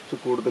ഇപ്രാവശ്യം കുറച്ച്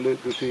കൂടുതൽ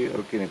കൃഷി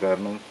ഇറക്കിന്.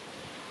 കാരണം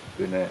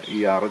പിന്നെ ഈ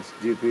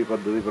RHGP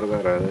പദ്ധതി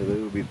പ്രകാരം, അതായത്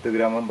വിത്ത്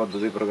ഗ്രാമം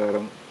പദ്ധതി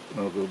പ്രകാരം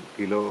നമുക്ക്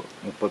കിലോ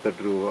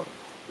 38 രൂപ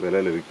വില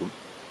ലഭിക്കും.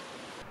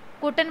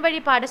 കുട്ടൻവഴി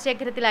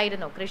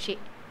പാടശേഖരത്തിലായിരുന്നു കൃഷി.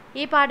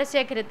 ഈ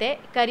പാടശേഖരത്തെ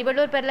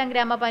കരിവള്ളൂർ പെരളം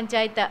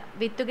ഗ്രാമപഞ്ചായത്ത്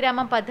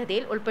വിത്തുഗ്രാമം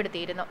പദ്ധതിയിൽ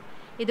ഉൾപ്പെടുത്തിയിരുന്നു.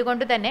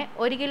 ഇതുകൊണ്ട് തന്നെ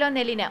 1 കിലോ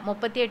നെല്ലിന്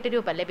 38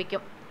 രൂപ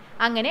ലഭിക്കും.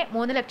 അങ്ങനെ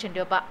 3 ലക്ഷം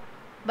രൂപ.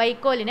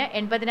 വൈക്കോലിന്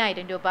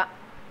 80,000 രൂപ.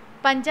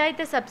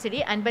 പഞ്ചായത്ത്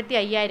സബ്സിഡി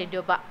 55,000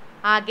 രൂപ.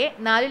 ആകെ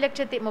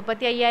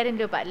 4,35,000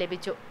 രൂപ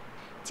ലഭിച്ചു.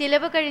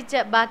 ചിലവ് കഴിച്ച്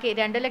ബാക്കി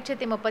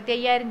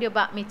 2,35,000 രൂപ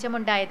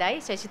മിച്ചമുണ്ടായതായി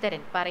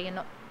ശശിധരൻ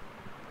പറയുന്നു.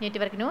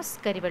 Network news,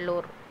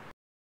 Karivellur.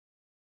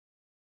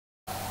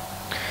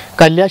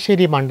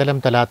 കല്യാശ്ശേരി മണ്ഡലം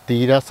തല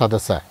തീര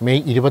സദസ്സ്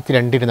മെയ്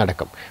 22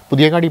 നടക്കും.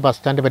 പുതിയങ്ങാടി ബസ്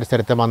സ്റ്റാൻഡ്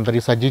പരിസരത്ത് മന്ത്രി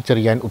സജി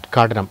ചെറിയാൻ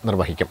ഉദ്ഘാടനം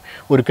നിർവഹിക്കും.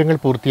 ഒരുക്കങ്ങൾ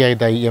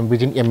പൂർത്തിയായതായി എം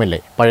വിജിൻ MLA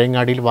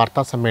പഴയങ്ങാടിയിൽ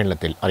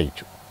വാർത്താസമ്മേളനത്തിൽ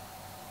അറിയിച്ചു.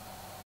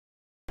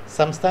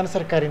 സംസ്ഥാന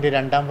സർക്കാരിൻ്റെ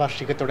 2ാം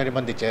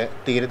വാർഷികത്തോടനുബന്ധിച്ച്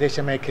തീരദേശ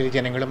മേഖലയിൽ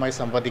ജനങ്ങളുമായി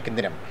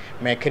സംവദിക്കുന്നതിനും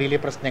മേഖലയിലെ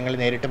പ്രശ്നങ്ങൾ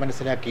നേരിട്ട്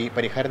മനസ്സിലാക്കി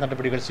പരിഹാര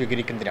നടപടികൾ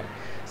സ്വീകരിക്കുന്നതിനും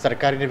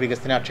സർക്കാരിൻ്റെ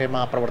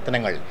വികസനക്ഷേമ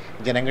പ്രവർത്തനങ്ങൾ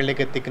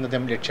ജനങ്ങളിലേക്ക്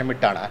എത്തിക്കുന്നതും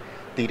ലക്ഷ്യമിട്ടാണ്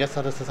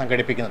തീരസദസ്സ്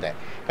സംഘടിപ്പിക്കുന്നത്.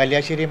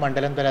 കല്യാശ്ശേരി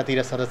മണ്ഡലം തല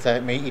തീരസദസ്സ്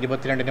മെയ്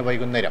 22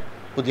 വൈകുന്നേരം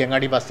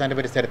പുതിയങ്ങാടി ബസ് സ്റ്റാൻഡ്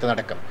പരിസരത്ത്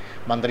നടക്കും.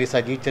 മന്ത്രി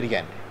സജി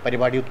ചെറിയാൻ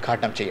പരിപാടി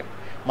ഉദ്ഘാടനം ചെയ്യും.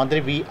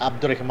 മന്ത്രി വി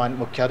അബ്ദുറഹ്മാൻ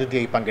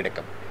മുഖ്യാതിഥിയായി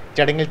പങ്കെടുക്കും.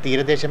 ചടങ്ങിൽ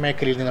തീരദേശ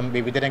മേഖലയിൽ നിന്നും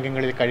വിവിധ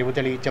രംഗങ്ങളിൽ കഴിവ്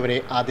തെളിയിച്ചവരെ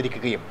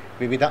ആദരിക്കുകയും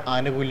വിവിധ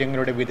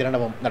ആനുകൂല്യങ്ങളുടെ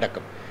വിതരണവും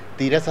നടക്കും.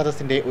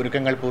 തീരസദസ്സിൻ്റെ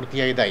ഒരുക്കങ്ങൾ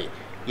പൂർത്തിയായതായി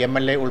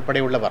MLA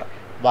ഉൾപ്പെടെയുള്ളവർ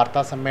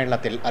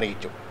വാർത്താസമ്മേളനത്തിൽ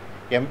അറിയിച്ചു.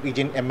 M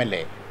Vijin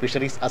MLA,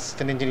 fisheries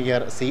assistant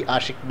engineer C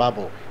Ashiq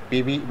Babu,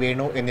 PV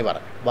Venu എന്നിവർ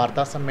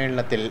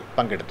വാർത്താസമ്മേളനത്തിൽ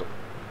പങ്കെടുത്തു.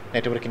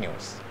 Network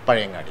news,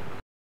 Pazhayangadi.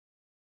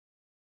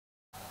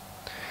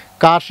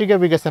 കാർഷിക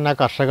വികസന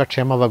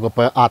കർഷകക്ഷേമ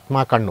വകുപ്പ്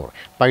ആത്മാ കണ്ണൂർ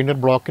പയ്യന്നൂർ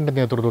ബ്ലോക്കിന്റെ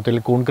നേതൃത്വത്തിൽ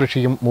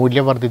കൂൺകൃഷിയും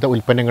മൂല്യവർദ്ധിത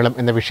ഉൽപ്പന്നങ്ങളും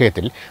എന്ന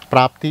വിഷയത്തിൽ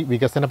പ്രാപ്തി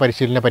വികസന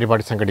പരിശീലന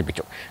പരിപാടി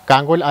സംഘടിപ്പിച്ചു.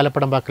 കാങ്കോൽ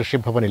ആലപ്പടമ്പ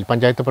കൃഷിഭവനിൽ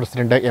പഞ്ചായത്ത്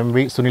പ്രസിഡന്റ്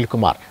MV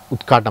സുനിൽകുമാർ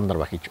ഉദ്ഘാടനം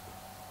നിർവഹിച്ചു.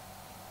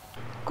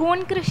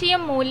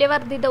 കൂൺകൃഷിയും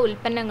മൂല്യവർദ്ധിത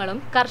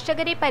ഉൽപ്പന്നങ്ങളും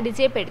കർഷകരെ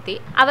പരിചയപ്പെടുത്തി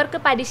അവർക്ക്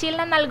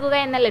പരിശീലനം നൽകുക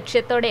എന്ന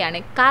ലക്ഷ്യത്തോടെയാണ്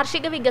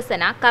കാർഷിക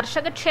വികസന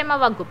കർഷകക്ഷേമ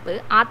വകുപ്പ്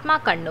ആത്മാ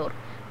കണ്ണൂർ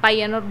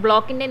പയ്യന്നൂർ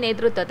ബ്ലോക്കിന്റെ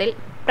നേതൃത്വത്തിൽ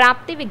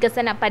പ്രാപ്തി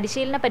വികസന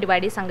പരിശീലന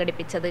പരിപാടി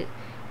സംഘടിപ്പിച്ചത്.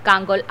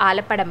 കാങ്കോൽ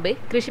ആലപ്പടമ്പ്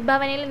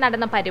കൃഷിഭവനിൽ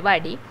നടന്ന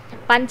പരിപാടി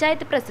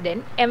പഞ്ചായത്ത്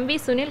പ്രസിഡന്റ് MV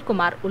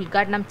സുനിൽകുമാർ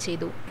ഉദ്ഘാടനം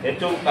ചെയ്തു.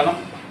 ഏറ്റവും കാരണം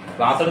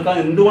ക്ലാസ് എടുക്കാൻ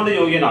എന്തുകൊണ്ട്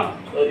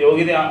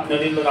യോഗ്യത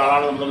നേടിയുള്ള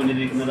ഒരാളാണ് നമ്മുടെ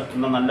മുന്നിലിരിക്കുന്നത്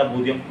എന്ന നല്ല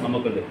ബോധ്യം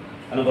നമുക്കുണ്ട്.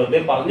 കാരണം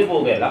വെറുതെ പറഞ്ഞു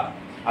പോവുകയല്ല,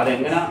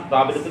 അതെങ്ങനെ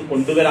പ്രാബല്യത്തിൽ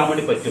കൊണ്ടുവരാൻ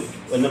വേണ്ടി പറ്റും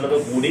എന്നുള്ളത്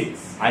കൂടി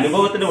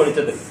അനുഭവത്തിന്റെ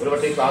വെളിച്ചത്തിൽ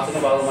ഒരുപക്ഷെ ഈ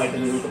ക്ലാസിന്റെ ഭാഗമായിട്ട്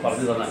നിങ്ങൾക്ക്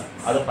പറഞ്ഞു തന്നാൽ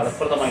അത്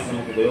ഫലപ്രദമായിട്ട്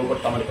നമുക്ക്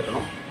ഉപയോഗപ്പെടുത്താൻ വേണ്ടി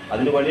പറ്റണം.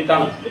 അതിനു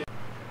വേണ്ടിയിട്ടാണ്.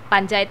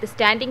 Panchayat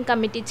standing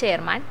committee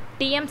chairman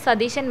TM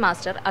Satheesan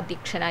master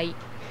അധ്യക്ഷനായി.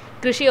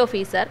 കൃഷി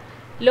ഓഫീസർ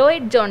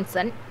ലോയിഡ്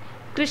ജോൺസൺ,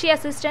 കൃഷി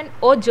അസിസ്റ്റന്റ്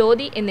O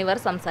ജ്യോതി എന്നിവർ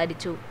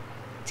സംസാരിച്ചു.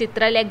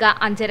 ചിത്രലേഖ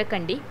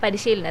അഞ്ചരക്കണ്ടി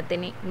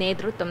പരിശീലനത്തിന്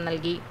നേതൃത്വം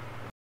നൽകി.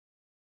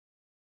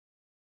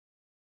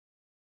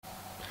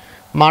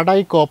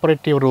 മാടായി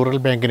കോഓപ്പറേറ്റീവ് റൂറൽ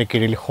ബാങ്കിന്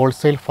കീഴിൽ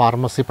ഹോൾസെയിൽ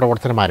ഫാർമസി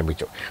പ്രവർത്തനം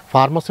ആരംഭിച്ചു.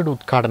 ഫാർമസിയുടെ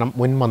ഉദ്ഘാടനം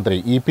മുൻ മന്ത്രി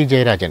EP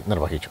ജയരാജൻ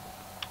നിർവഹിച്ചു.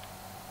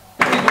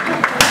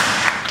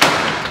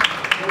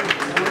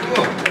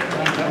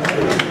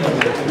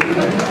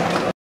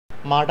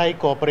 മാടായി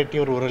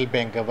കോഓപ്പറേറ്റീവ് റൂറൽ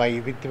ബാങ്ക്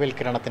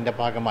വൈവിധ്യവൽക്കരണത്തിൻ്റെ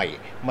ഭാഗമായി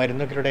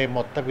മരുന്നുകളുടെ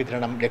മൊത്ത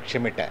വിതരണം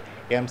ലക്ഷ്യമിട്ട്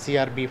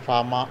MCRB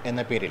ഫാമ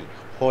എന്ന പേരിൽ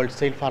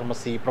ഹോൾസെയിൽ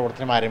ഫാർമസി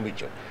പ്രവർത്തനം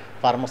ആരംഭിച്ചു.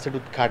 ഫാർമസിയുടെ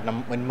ഉദ്ഘാടനം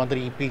മുൻമന്ത്രി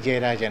EP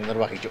ജയരാജൻ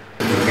നിർവഹിച്ചു.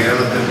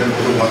 കേരളത്തിൻ്റെ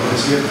ഒരു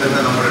വളർച്ചയെ തന്നെ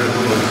നമ്മൾ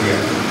എടുത്തു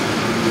നോക്കിയാൽ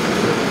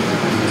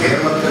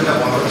കേരളത്തിൻ്റെ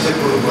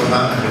വളർച്ചയ്ക്കൊരു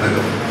പ്രധാന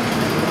ഘടകം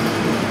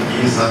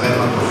ഈ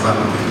സഹകരണ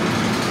പ്രസ്ഥാനമാണ്.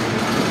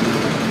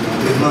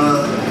 ഇന്ന്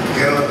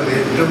കേരളത്തിലെ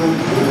ഏറ്റവും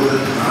കൂടുതൽ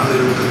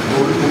ആളുകൾക്ക്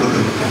തൊഴിൽ കൊടുക്കുന്നത്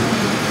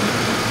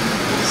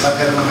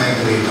സഹകരണ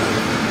മേഖലയിലാണ്.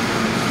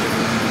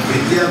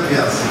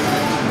 വിദ്യാഭ്യാസം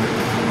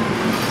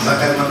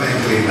സഹകരണ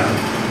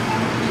മേഖലയിലാണ്.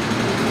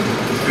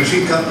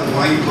 കൃഷിക്കാർക്ക്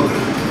വായ്പകൾ,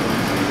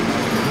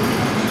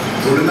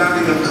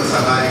 തൊഴിലാളികൾക്ക്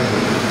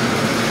സഹായങ്ങൾ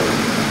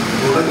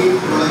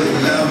തുടങ്ങിയിട്ടുള്ള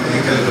എല്ലാ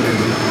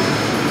മേഖലകളിലും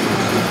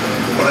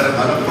വളരെ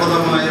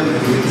ഫലപ്രദമായ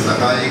നിലയിൽ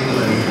സഹായങ്ങൾ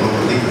നൽകി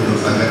പ്രവർത്തിക്കുന്ന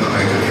സഹകരണ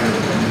മേഖലയാണ്.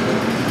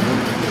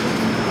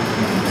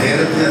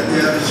 നേരത്തെ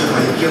അത്യാവശ്യം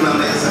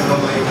ഐക്യനാണയ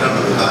സംഘമായിട്ടാണ്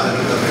ഒരു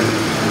കാലഘട്ടത്തിൽ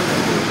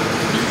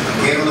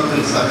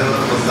കേരളത്തിൽ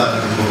സഹകരണ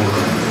പ്രസ്ഥാനം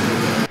പോകുന്നത്.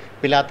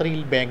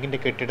 പിലാത്രയിൽ ബാങ്കിന്റെ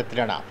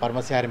കെട്ടിടത്തിലാണ്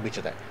ഫാർമസി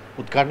ആരംഭിച്ചത്.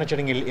 ഉദ്ഘാടന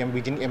ചടങ്ങിൽ എം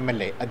വിജിൻ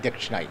MLA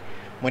അധ്യക്ഷനായി.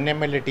 മുൻ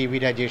MLA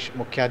TV രാജേഷ്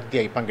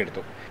മുഖ്യാതിഥിയായി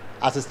പങ്കെടുത്തു.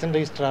 അസിസ്റ്റന്റ്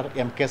രജിസ്ട്രാർ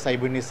MK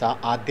സൈബുനിസ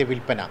ആദ്യ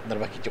വിൽപ്പന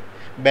നിർവഹിച്ചു.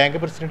 Bank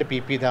president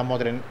PP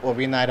Damodaran, OV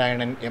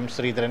Narayanan, M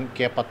Sreedharan,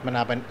 K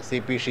Padmanabhan,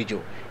 CP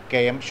Shiju,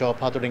 KM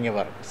ശോഭ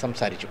തുടങ്ങിയവർ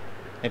സംസാരിച്ചു.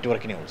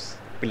 നെറ്റ്വർക്ക് ന്യൂസ്,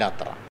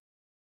 പിലാത്ര.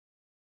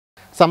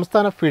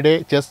 സംസ്ഥാന ഫിഡെ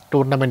ചെസ്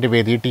ടൂർണമെന്റ്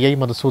വേദി TI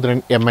Madhusoodanan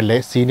MLA,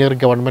 senior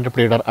government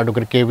pleader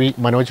advocate KV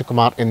Manoj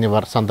Kumar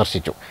എന്നിവർ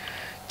സന്ദർശിച്ചു.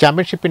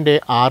 ചാമ്പ്യൻഷിപ്പിന്റെ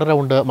 6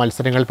 റൗണ്ട്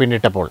മത്സരങ്ങൾ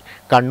പിന്നിട്ടപ്പോൾ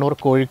കണ്ണൂർ,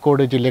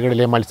 കോഴിക്കോട്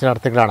ജില്ലകളിലെ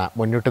മത്സരാർത്ഥികളാണ്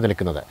മുന്നിട്ട്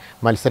നിൽക്കുന്നത്.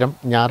 മത്സരം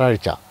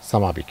ഞായറാഴ്ച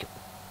സമാപിക്കും.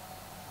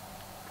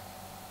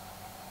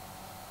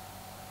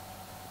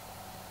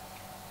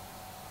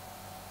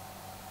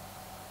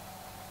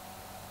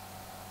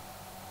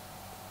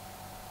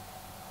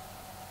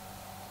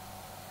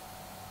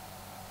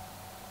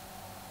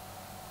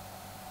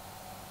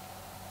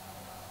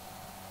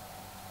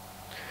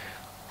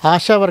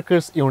 ASHA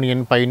workers union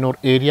Payyanur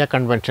area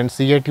convention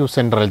CITU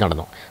സെന്ററിൽ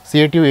നടന്നു.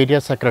 CITU area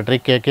secretary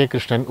KK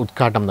Krishnan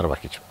ഉദ്ഘാടനം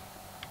നിർവഹിച്ചു.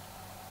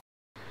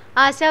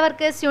 ASHA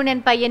workers union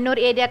Payyanur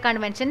area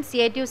convention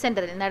CITU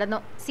സെന്ററിൽ നടന്നു.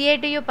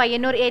 CITU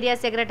Payyanur area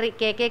secretary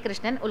KK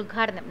Krishnan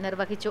ഉദ്ഘാടനം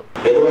നിർവഹിച്ചു.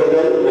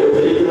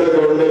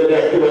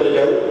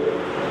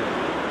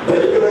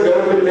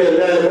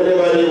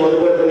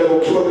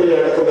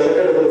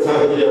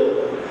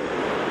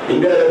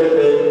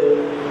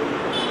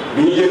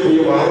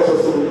 BJPയും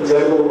RSSും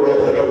ചേർന്നുകൊണ്ടുള്ള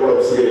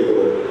ഭരണകൂടം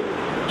സ്വീകരിക്കുന്നത്.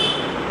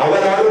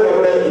 അവരാണ്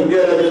നമ്മുടെ ഇന്ത്യ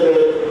രാജ്യത്തെ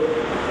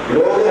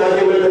ലോക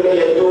രാജ്യങ്ങളിൽ തന്നെ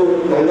ഏറ്റവും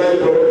നന്നായി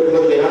പ്രവർത്തിക്കുന്ന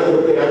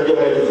ജനാധിപത്യ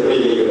രാജ്യമായിട്ട്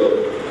ചിത്രീകരിക്കുന്നത്.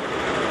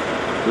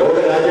 ലോക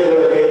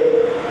രാജ്യങ്ങളൊക്കെ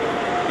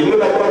ഇന്ന്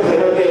നമ്മുടെ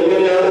ഭരണത്തെ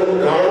എങ്ങനെയാണ്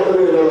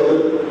കാണുന്നത് എന്നുള്ളത്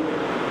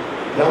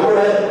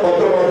നമ്മുടെ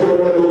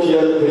പത്രമാധ്യമങ്ങളെ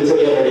നോക്കിയാൽ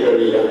തിരിച്ചറിയാൻ വേണ്ടി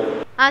കഴിയില്ല.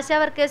 ആശാ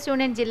വർക്കേഴ്സ്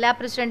യൂണിയൻ ജില്ലാ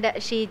പ്രസിഡന്റ്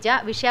ഷീജ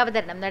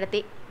വിഷയാവതരണം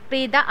നടത്തി.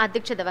 പ്രീത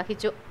അധ്യക്ഷത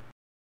വഹിച്ചു.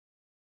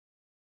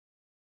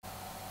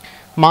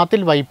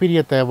 മാത്തിൽ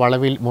വൈപ്പിരിയത്ത്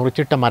വളവിൽ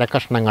മുറിച്ചിട്ട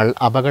മരക്കഷ്ണങ്ങൾ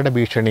അപകട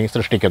ഭീഷണി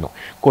സൃഷ്ടിക്കുന്നു.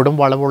 കൊടും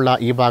വളവുള്ള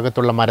ഈ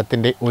ഭാഗത്തുള്ള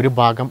മരത്തിന്റെ ഒരു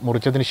ഭാഗം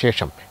മുറിച്ചതിന്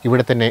ശേഷം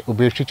ഇവിടെ തന്നെ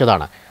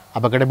ഉപേക്ഷിച്ചതാണ്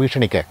അപകട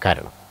ഭീഷണിക്ക്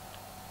കാരണം.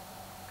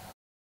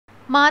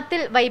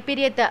 മാത്തിൽ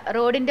വൈപ്പിരിയത്ത്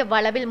റോഡിന്റെ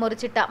വളവിൽ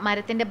മുറിച്ചിട്ട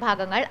മരത്തിന്റെ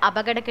ഭാഗങ്ങൾ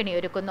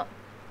അപകടക്കെണിയൊരുക്കുന്നു.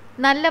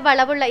 നല്ല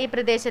വളവുള്ള ഈ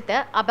പ്രദേശത്ത്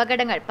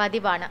അപകടങ്ങൾ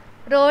പതിവാണ്.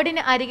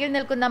 റോഡിന് അരികിൽ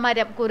നിൽക്കുന്ന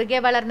മരം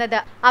കുറുകെ വളർന്നത്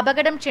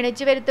അപകടം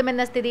ക്ഷണിച്ചു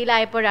വരുത്തുമെന്ന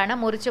സ്ഥിതിയിലായപ്പോഴാണ്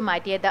മുറിച്ചു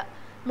മാറ്റിയത്.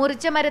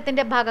 മുറിച്ച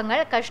മരത്തിന്റെ ഭാഗങ്ങൾ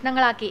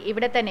കഷ്ണങ്ങളാക്കി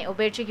ഇവിടെ തന്നെ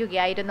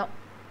ഉപേക്ഷിക്കുകയായിരുന്നു.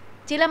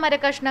 ചില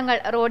മരക്കഷ്ണങ്ങൾ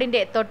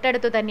റോഡിന്റെ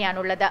തൊട്ടടുത്തു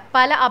തന്നെയാണുള്ളത്.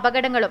 പല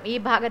അപകടങ്ങളും ഈ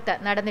ഭാഗത്ത്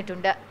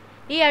നടന്നിട്ടുണ്ട്.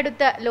 ഈ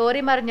അടുത്ത്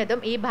ലോറി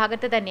മറിഞ്ഞതും ഈ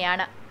ഭാഗത്ത്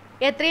തന്നെയാണ്.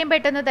 എത്രയും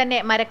പെട്ടെന്ന്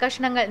തന്നെ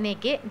മരക്കഷ്ണങ്ങൾ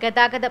നീക്കി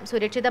ഗതാഗതം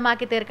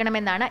സുരക്ഷിതമാക്കി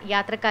തീർക്കണമെന്നാണ്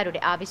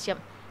യാത്രക്കാരുടെ ആവശ്യം.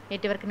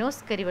 Network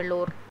news,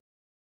 Karivellur.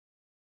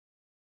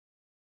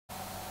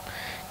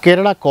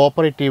 Kerala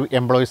cooperative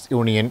employees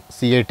union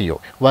CITU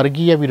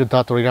വർഗീയ വിരുദ്ധ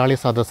തൊഴിലാളി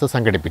സദസ്സ്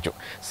സംഘടിപ്പിച്ചു.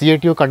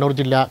 CITU കണ്ണൂർ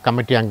ജില്ലാ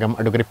കമ്മിറ്റി അംഗം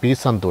അഡ്വക്കേറ്റ് P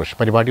സന്തോഷ്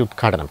പരിപാടി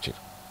ഉദ്ഘാടനം ചെയ്തു.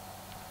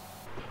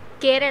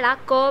 കേരള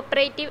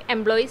കോഓപ്പറേറ്റീവ്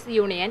എംപ്ലോയീസ്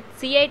യൂണിയൻ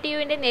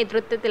CITUവിന്റെ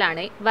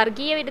നേതൃത്വത്തിലാണ്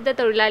വർഗീയ വിരുദ്ധ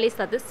തൊഴിലാളി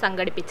സദസ്സ്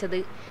സംഘടിപ്പിച്ചത്.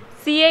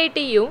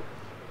 CITU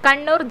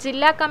കണ്ണൂർ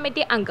ജില്ലാ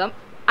കമ്മിറ്റി അംഗം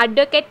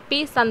അഡ്വക്കേറ്റ്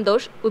P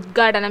സന്തോഷ്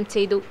ഉദ്ഘാടനം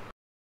ചെയ്തു.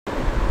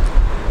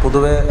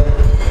 പൊതുവെ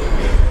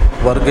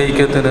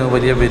വർഗൈക്യത്തിന്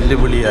വലിയ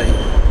വെല്ലുവിളിയായി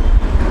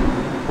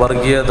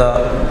വർഗീയത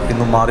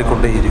ഇന്ന്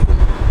മാറിക്കൊണ്ടേയിരിക്കുന്നു.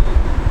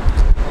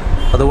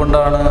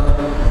 അതുകൊണ്ടാണ്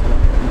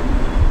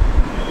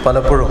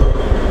പലപ്പോഴും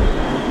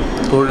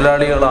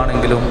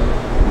തൊഴിലാളികളാണെങ്കിലും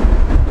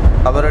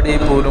അവരുടെ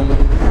പോലും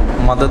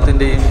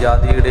മതത്തിൻ്റെയും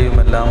ജാതിയുടെയും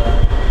എല്ലാം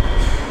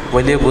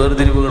വലിയ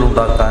വേർതിരിവുകൾ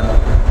ഉണ്ടാക്കാൻ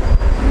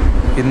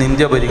ഇന്ന്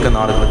ഇന്ത്യ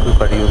ഭരിക്കുന്ന ആളുകൾക്ക്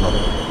കഴിയുന്നത്.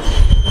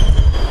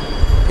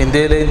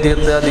 ഇന്ത്യയിലെ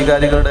ഇന്ത്യത്തെ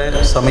അധികാരികളുടെ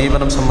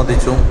സമീപനം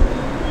സംബന്ധിച്ചും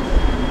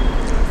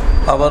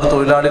അവർ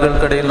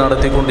തൊഴിലാളികൾക്കിടയിൽ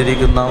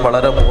നടത്തിക്കൊണ്ടിരിക്കുന്ന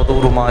വളരെ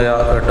ബോധപൂർവമായ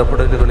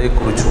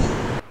ഇടപെടലുകളെക്കുറിച്ചും.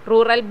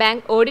 റൂറൽ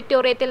ബാങ്ക്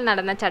ഓഡിറ്റോറിയത്തിൽ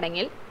നടന്ന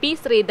ചടങ്ങിൽ P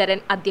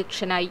ശ്രീധരൻ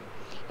അധ്യക്ഷനായി.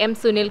 M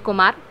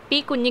Sunilkumar,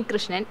 P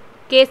Kunhikrishnan,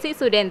 KC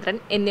Surendran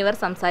എന്നിവർ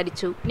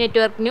സംസാരിച്ചു.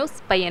 Network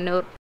news,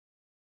 Payyanur.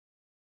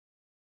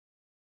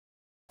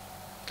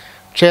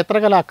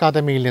 ക്ഷേത്രകലാ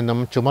അക്കാദമിയിൽ നിന്നും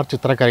ചുമർ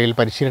ചിത്രകലയിൽ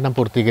പരിശീലനം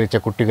പൂർത്തീകരിച്ച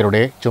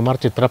കുട്ടികളുടെ ചുമർ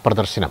ചിത്ര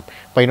പ്രദർശനം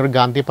പയ്യന്നൂർ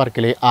ഗാന്ധി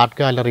പാർക്കിലെ ആർട്ട്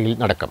ഗാലറിയിൽ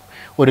നടക്കും.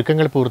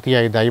 ഒരുക്കങ്ങൾ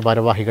പൂർത്തിയായതായി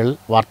ഭാരവാഹികൾ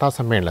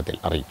വാർത്താസമ്മേളനത്തിൽ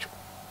അറിയിച്ചു.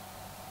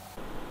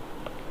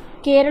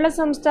 കേരള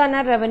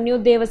സംസ്ഥാന റവന്യൂ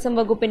ദേവസ്വം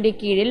വകുപ്പിന്റെ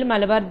കീഴിൽ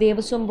മലബാർ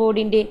ദേവസ്വം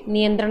ബോർഡിന്റെ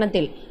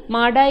നിയന്ത്രണത്തിൽ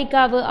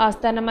മാടായിക്കാവ്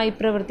ആസ്ഥാനമായി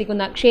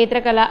പ്രവർത്തിക്കുന്ന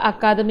ക്ഷേത്രകലാ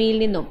അക്കാദമിയിൽ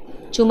നിന്നും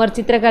ചുമർ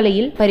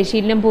ചിത്രകലയിൽ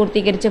പരിശീലനം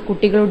പൂർത്തീകരിച്ച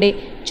കുട്ടികളുടെ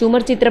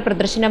ചുമർ ചിത്ര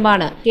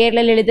പ്രദർശനമാണ് കേരള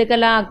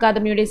ലളിതകലാ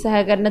അക്കാദമിയുടെ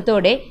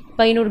സഹകരണത്തോടെ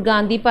പയ്യന്നൂർ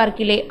ഗാന്ധി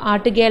പാർക്കിലെ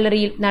ആർട്ട്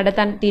ഗാലറിയിൽ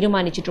നടത്താൻ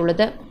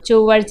തീരുമാനിച്ചിട്ടുള്ളത്.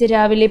 ചൊവ്വാഴ്ച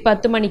രാവിലെ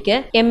 10 മണിക്ക്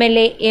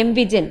MLA M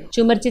വിജയൻ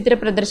ചുമർ ചിത്ര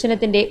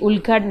പ്രദർശനത്തിന്റെ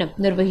ഉദ്ഘാടനം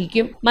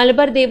നിർവഹിക്കും.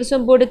 Malabar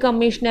Devaswom board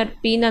commissioner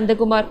P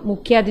Nandakumar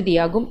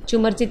മുഖ്യാതിഥിയാകും.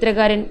 ചുമർ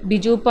ചിത്രകാരൻ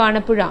ബിജു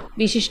പാണപ്പുഴ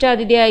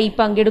വിശിഷ്ടാതിഥിയായി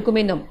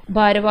പങ്കെടുക്കുമെന്നും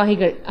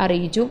ഭാരവാഹികൾ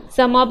അറിയിച്ചു.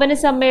 സമാപന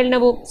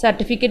സമ്മേളനവും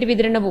സർട്ടിഫിക്കറ്റ്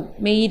വിതരണവും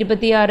മെയ്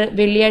 26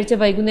 വെള്ളിയാഴ്ച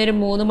വൈകുന്നേരം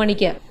 3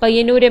 മണിക്ക്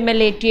പയ്യന്നൂർ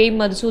MLA TI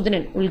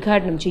മധുസൂദനൻ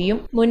ഉദ്ഘാടനം ചെയ്യും.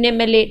 മുൻ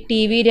MLA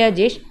TV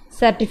രാജേഷ്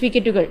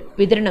സർട്ടിഫിക്കറ്റുകൾ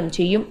വിതരണം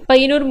ചെയ്യും.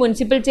 പയ്യന്നൂർ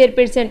മുനിസിപ്പൽ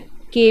ചെയർപേഴ്സൺ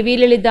KV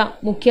ലളിത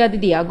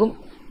മുഖ്യാതിഥിയാകും.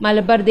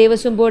 Malabar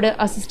Devaswom board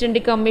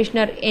assistant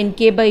commissioner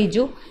NK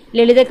Baiju,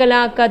 Lalithakala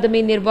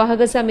academy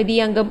നിർവാഹക സമിതി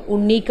അംഗം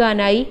ഉണ്ണി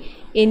കാനായി,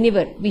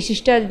 എന്നിവർ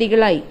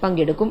വിശിഷ്ടാതിഥികളായി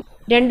പങ്കെടുക്കും.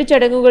 2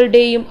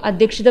 ചടങ്ങുകളുടെയും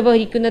അധ്യക്ഷത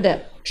വഹിക്കുന്നത്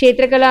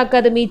ക്ഷേത്രകലാ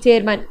അക്കാദമി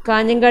ചെയർമാൻ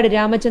കാഞ്ഞങ്ങാട്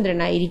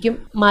രാമചന്ദ്രനായിരിക്കും.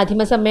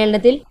 മാധ്യമ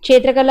സമ്മേളനത്തിൽ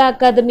ക്ഷേത്രകലാ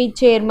academy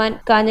chairman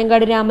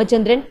Kanhangad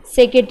Ramachandran,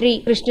 secretary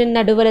Krishnan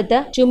Naduvalath,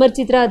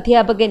 ചുമർചിത്ര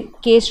അധ്യാപകൻ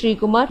കെ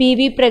ശ്രീകുമാർ,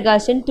 PV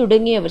പ്രകാശൻ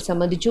തുടങ്ങിയവർ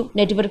സംബന്ധിച്ചു.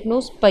 Network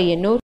news,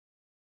 Payyanur.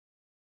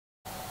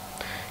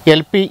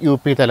 LP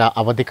UP തല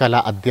അവധിക്കാല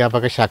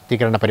അധ്യാപക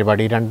ശാക്തീകരണ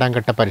പരിപാടി 2ാം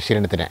ഘട്ട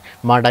പരിശീലനത്തിന്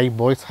മാടായി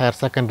ബോയ്സ് ഹയർ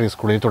സെക്കൻഡറി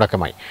സ്കൂളിൽ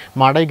തുടക്കമായി.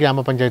 മാടായി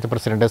ഗ്രാമപഞ്ചായത്ത്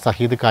പ്രസിഡന്റ്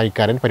സഹീദ്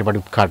കായിക്കാരൻ പരിപാടി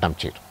ഉദ്ഘാടനം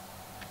ചെയ്തു.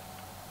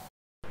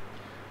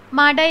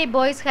 മാടായി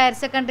ബോയ്സ് ഹയർ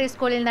സെക്കൻഡറി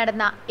സ്കൂളിൽ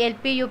നടന്ന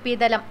LP UP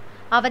തലം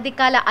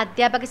അവധിക്കാല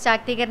അധ്യാപക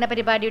ശാക്തീകരണ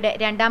പരിപാടിയുടെ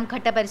 2ാം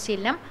ഘട്ട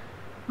പരിശീലനം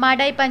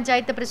മാടായി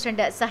പഞ്ചായത്ത്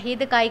പ്രസിഡന്റ്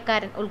സഹീദ്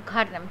കായിക്കാരൻ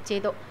ഉദ്ഘാടനം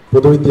ചെയ്തു.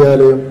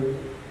 പൊതുവിദ്യാലയം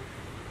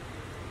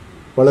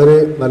വളരെ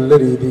നല്ല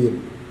രീതിയിൽ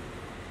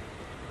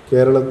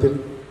കേരളത്തിൽ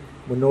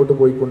മുന്നോട്ട്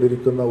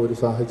പോയിക്കൊണ്ടിരിക്കുന്ന ഒരു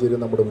സാഹചര്യം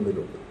നമ്മുടെ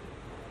മുന്നിലുണ്ട്.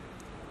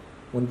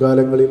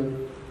 മുൻകാലങ്ങളിൽ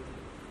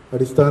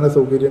അടിസ്ഥാന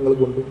സൗകര്യങ്ങൾ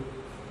കൊണ്ടും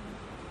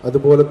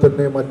അതുപോലെ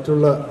തന്നെ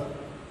മറ്റുള്ള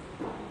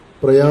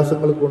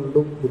പ്രയാസങ്ങൾ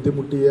കൊണ്ടും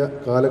ബുദ്ധിമുട്ടിയ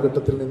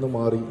കാലഘട്ടത്തിൽ നിന്ന്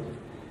മാറി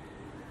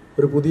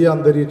ഒരു പുതിയ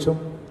അന്തരീക്ഷം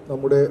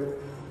നമ്മുടെ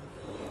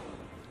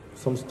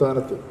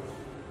സംസ്ഥാനത്ത്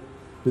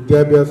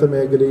വിദ്യാഭ്യാസ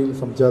മേഖലയിൽ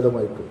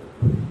സംജാതമായിട്ടുണ്ട്.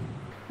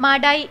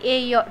 മാടായി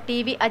AEO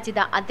TV അജിത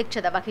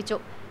അധ്യക്ഷത വഹിച്ചു.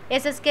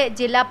 SSK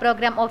ജില്ലാ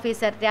പ്രോഗ്രാം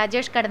ഓഫീസർ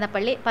രാജേഷ്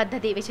കടന്നപ്പള്ളി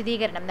പദ്ധതി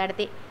വിശദീകരണം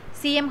നടത്തി.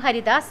 CM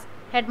Haridas,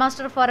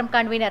 headmaster forum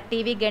convener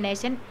TV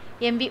Ganesan,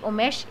 MV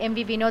Umesh,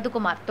 MV Vinod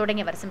Kumar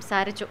തുടങ്ങിയവർ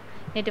സംസാരിച്ചു.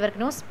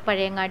 Network news,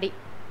 Pazhayangadi.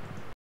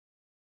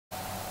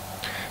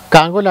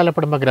 കാങ്കോൽ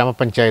ആലപ്പടമ്പ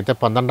ഗ്രാമപഞ്ചായത്ത്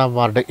 12ാം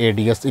വാർഡ്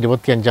ADS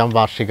 25ാം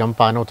വാർഷികം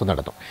പാനോത്ത്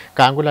നടന്നു.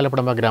 കാങ്കോൽ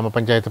ആലപ്പടമ്പ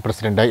ഗ്രാമപഞ്ചായത്ത്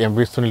പ്രസിഡന്റ്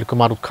MV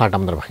സുനിൽകുമാർ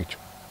ഉദ്ഘാടനം നിർവഹിച്ചു.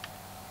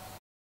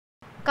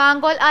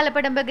 കാങ്കോൽ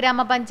ആലപ്പടമ്പ്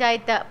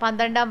ഗ്രാമപഞ്ചായത്ത്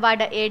 12ാം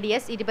വാർഡ്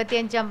ADS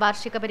 25ാം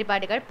വാർഷിക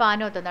പരിപാടികൾ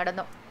പാനോത്ത്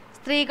നടന്നു.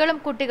 സ്ത്രീകളും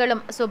കുട്ടികളും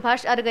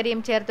സുഭാഷ് അറുകരിയും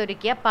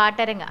ചേർത്തൊരുക്കിയ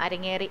പാട്ടരങ്ങ്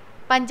അരങ്ങേറി.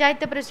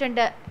 പഞ്ചായത്ത്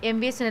പ്രസിഡന്റ്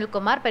MV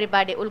സുനിൽകുമാർ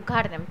പരിപാടി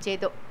ഉദ്ഘാടനം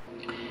ചെയ്തു.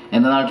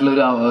 എൻ്റെ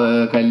നാട്ടിലൊരു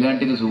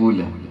കല്യാണത്തിന്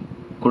സുഖമില്ല,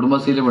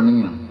 കുടുംബശ്രീയിലെ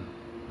പെണ്ണുങ്ങാണ്.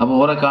 അപ്പോൾ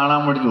ഓരെ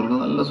കാണാൻ വേണ്ടിയിട്ട്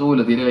നല്ല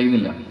സുഖമില്ല, തീരെ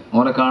കഴിയുന്നില്ല.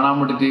 ഓരെ കാണാൻ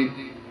വേണ്ടിയിട്ട്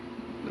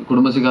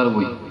കുടുംബശ്രീക്കാർ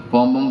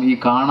പോകുമ്പം ഈ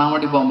കാണാൻ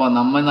വേണ്ടി പോകുമ്പോൾ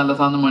നമ്മ നല്ല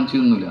സാധനം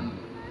മനുഷ്യതൊന്നുമില്ല.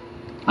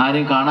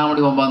 ആരെയും കാണാൻ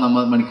വേണ്ടി പോകുമ്പോൾ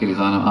നമ്മൾ മണിക്കല്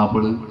സാധനം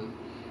ആപ്പിള്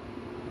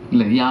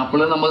ഇല്ല, ഈ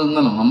ആപ്പിള് നമ്മൾ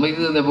തിന്നണം. നമ്മ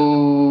ഇത്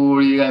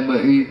എപ്പോഴും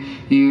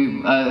ഈ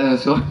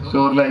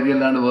ഷോറിലരി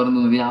അല്ലാണ്ട് വേറെ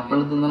തിന്നത് ഈ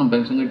ആപ്പിള് തിന്നണം.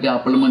 പെൻഷൻ കിട്ടി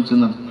ആപ്പിള് മനുഷ്യ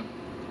തിന്നണം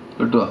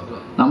കിട്ടുക.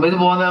 നമ്മ ഇത്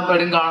പോകുന്ന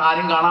ആരെയും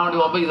കാണാൻ വേണ്ടി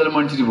പോകുമ്പോൾ ഇതെല്ലാം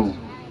മനുഷ്യര് പോകും.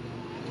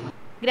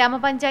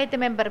 ഗ്രാമപഞ്ചായത്ത്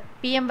മെമ്പർ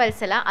PM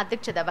വത്സല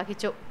അധ്യക്ഷത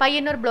വഹിച്ചു.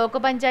 Payyanur block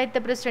panchayat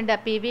president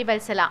PV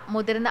Vatsala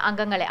മുതിർന്ന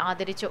അംഗങ്ങളെ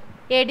ആദരിച്ചു.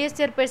 ADS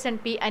ചെയർപേഴ്സൺ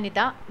P അനിത,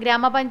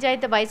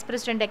 ഗ്രാമപഞ്ചായത്ത് vice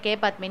president K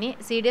Padmini,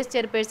 CDS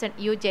chairperson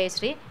U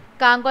Jayashree,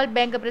 Kankol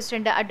bank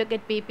president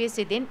advocate PP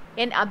Sidhin,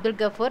 N Abdul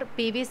Gafoor,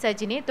 PV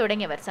Sajini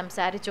തുടങ്ങിയവർ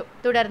സംസാരിച്ചു.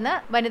 തുടർന്ന്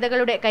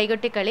വനിതകളുടെ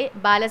കൈകൊട്ടിക്കളി,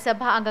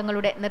 ബാലസഭാ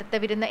അംഗങ്ങളുടെ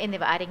നൃത്തവിരുന്ന്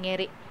എന്നിവ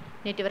അരങ്ങേറി.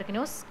 Network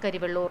news,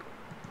 Karivellur.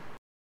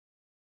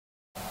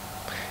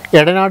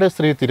 എടനാട്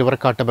ശ്രീ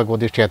തിരുവർക്കാട്ട്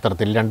ഭഗവതി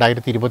ക്ഷേത്രത്തിൽ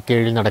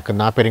 2027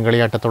 നടക്കുന്ന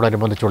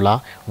പെരുങ്കളിയാട്ടത്തോടനുബന്ധിച്ചുള്ള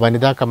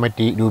വനിതാ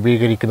കമ്മിറ്റി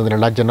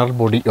രൂപീകരിക്കുന്നതിനുള്ള ജനറൽ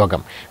ബോഡി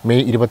യോഗം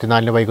മെയ്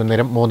 24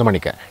 വൈകുന്നേരം 3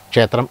 മണിക്ക്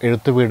ക്ഷേത്രം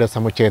എഴുത്തുവീട്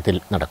സമുച്ചയത്തിൽ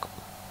നടക്കും.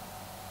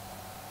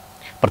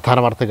 പ്രധാന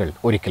വാർത്തകൾ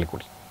ഒരിക്കൽ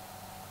കൂടി.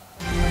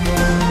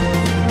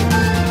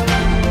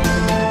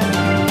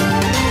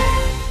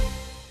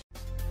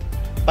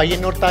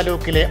 പയ്യന്നൂർ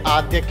താലൂക്കിലെ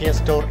ആദ്യ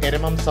സ്റ്റോർ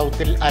എരമം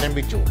സൗത്തിൽ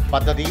ആരംഭിച്ചു.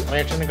 പദ്ധതി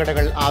റേഷൻ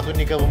കടകൾ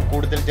ആധുനികവും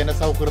കൂടുതൽ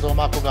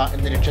ജനസൗഹൃദവുമാക്കുക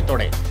എന്ന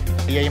ലക്ഷ്യത്തോടെ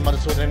DI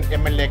മധുസൂദനൻ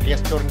MLA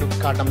സ്റ്റോറിന്റെ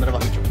ഉദ്ഘാടനം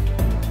നിർവഹിച്ചു.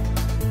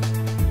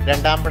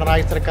 2ാം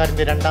പിണറായി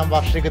സർക്കാരിന്റെ 2ാം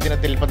വാർഷിക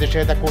ദിനത്തിൽ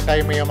പ്രതിഷേധ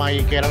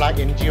കൂട്ടായ്മയുമായി കേരള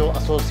NGO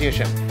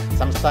അസോസിയേഷൻ.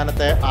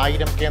 സംസ്ഥാനത്ത്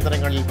 1000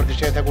 കേന്ദ്രങ്ങളിൽ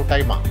പ്രതിഷേധ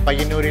കൂട്ടായ്മ.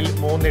 പയ്യന്നൂരിൽ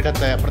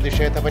 3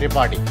 പ്രതിഷേധ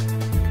പരിപാടി.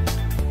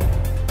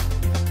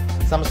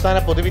 സംസ്ഥാന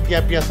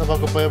പൊതുവിദ്യാഭ്യാസ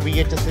വകുപ്പ്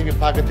VHSC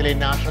വിഭാഗത്തിലെ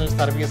നാഷണൽ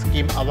സർവീസ്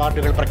സ്കീം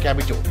അവാർഡുകൾ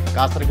പ്രഖ്യാപിച്ചു.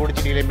 കാസർഗോഡ്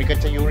ജില്ലയിലെ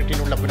മികച്ച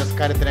യൂണിറ്റിനുള്ള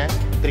പുരസ്കാരത്തിന്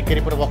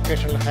Trikaripur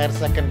vocational higher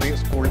secondary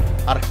school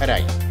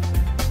അർഹരായി.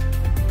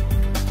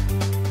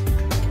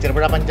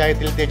 ചെറുപുഴ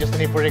പഞ്ചായത്തിൽ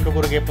തേജസ്വിനി പുഴയ്ക്ക്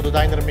കുറുകെ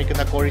പുതുതായി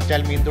നിർമ്മിക്കുന്ന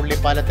കോഴിച്ചാൽ മീന്തുള്ളി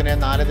പാലത്തിന്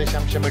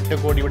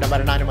 4.8 കോടിയുടെ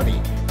ഭരണാനുമതി.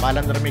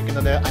 പാലം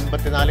നിർമ്മിക്കുന്നത്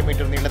 54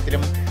 metre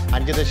നീളത്തിലും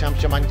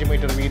 5.5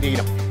 metre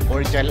വീതിയിലും.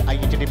 Kozhichal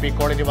IHDP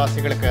colony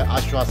വാസികൾക്ക്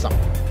ആശ്വാസം.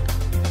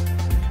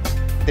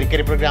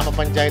 തൃക്കരിപ്പൂർ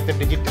ഗ്രാമപഞ്ചായത്ത്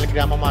ഡിജിറ്റൽ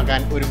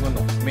ഗ്രാമമാകാൻ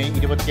ഒരുങ്ങുന്നു. മെയ്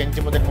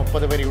 25 മുതൽ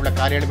 30 വരെയുള്ള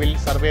കാലയളവിൽ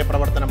സർവേ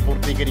പ്രവർത്തനം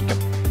പൂർത്തീകരിക്കും.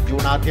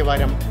 ജൂൺ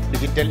ആദ്യവാരം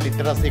ഡിജിറ്റൽ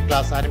ലിറ്ററസി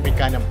ക്ലാസ്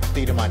ആരംഭിക്കാനും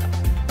തീരുമാനം.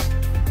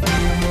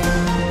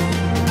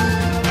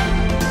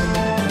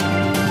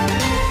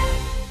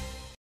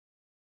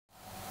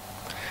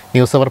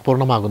 ന്യൂസ് അവർ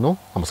പൂർണ്ണമാകുന്നു.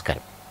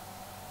 നമസ്കാരം.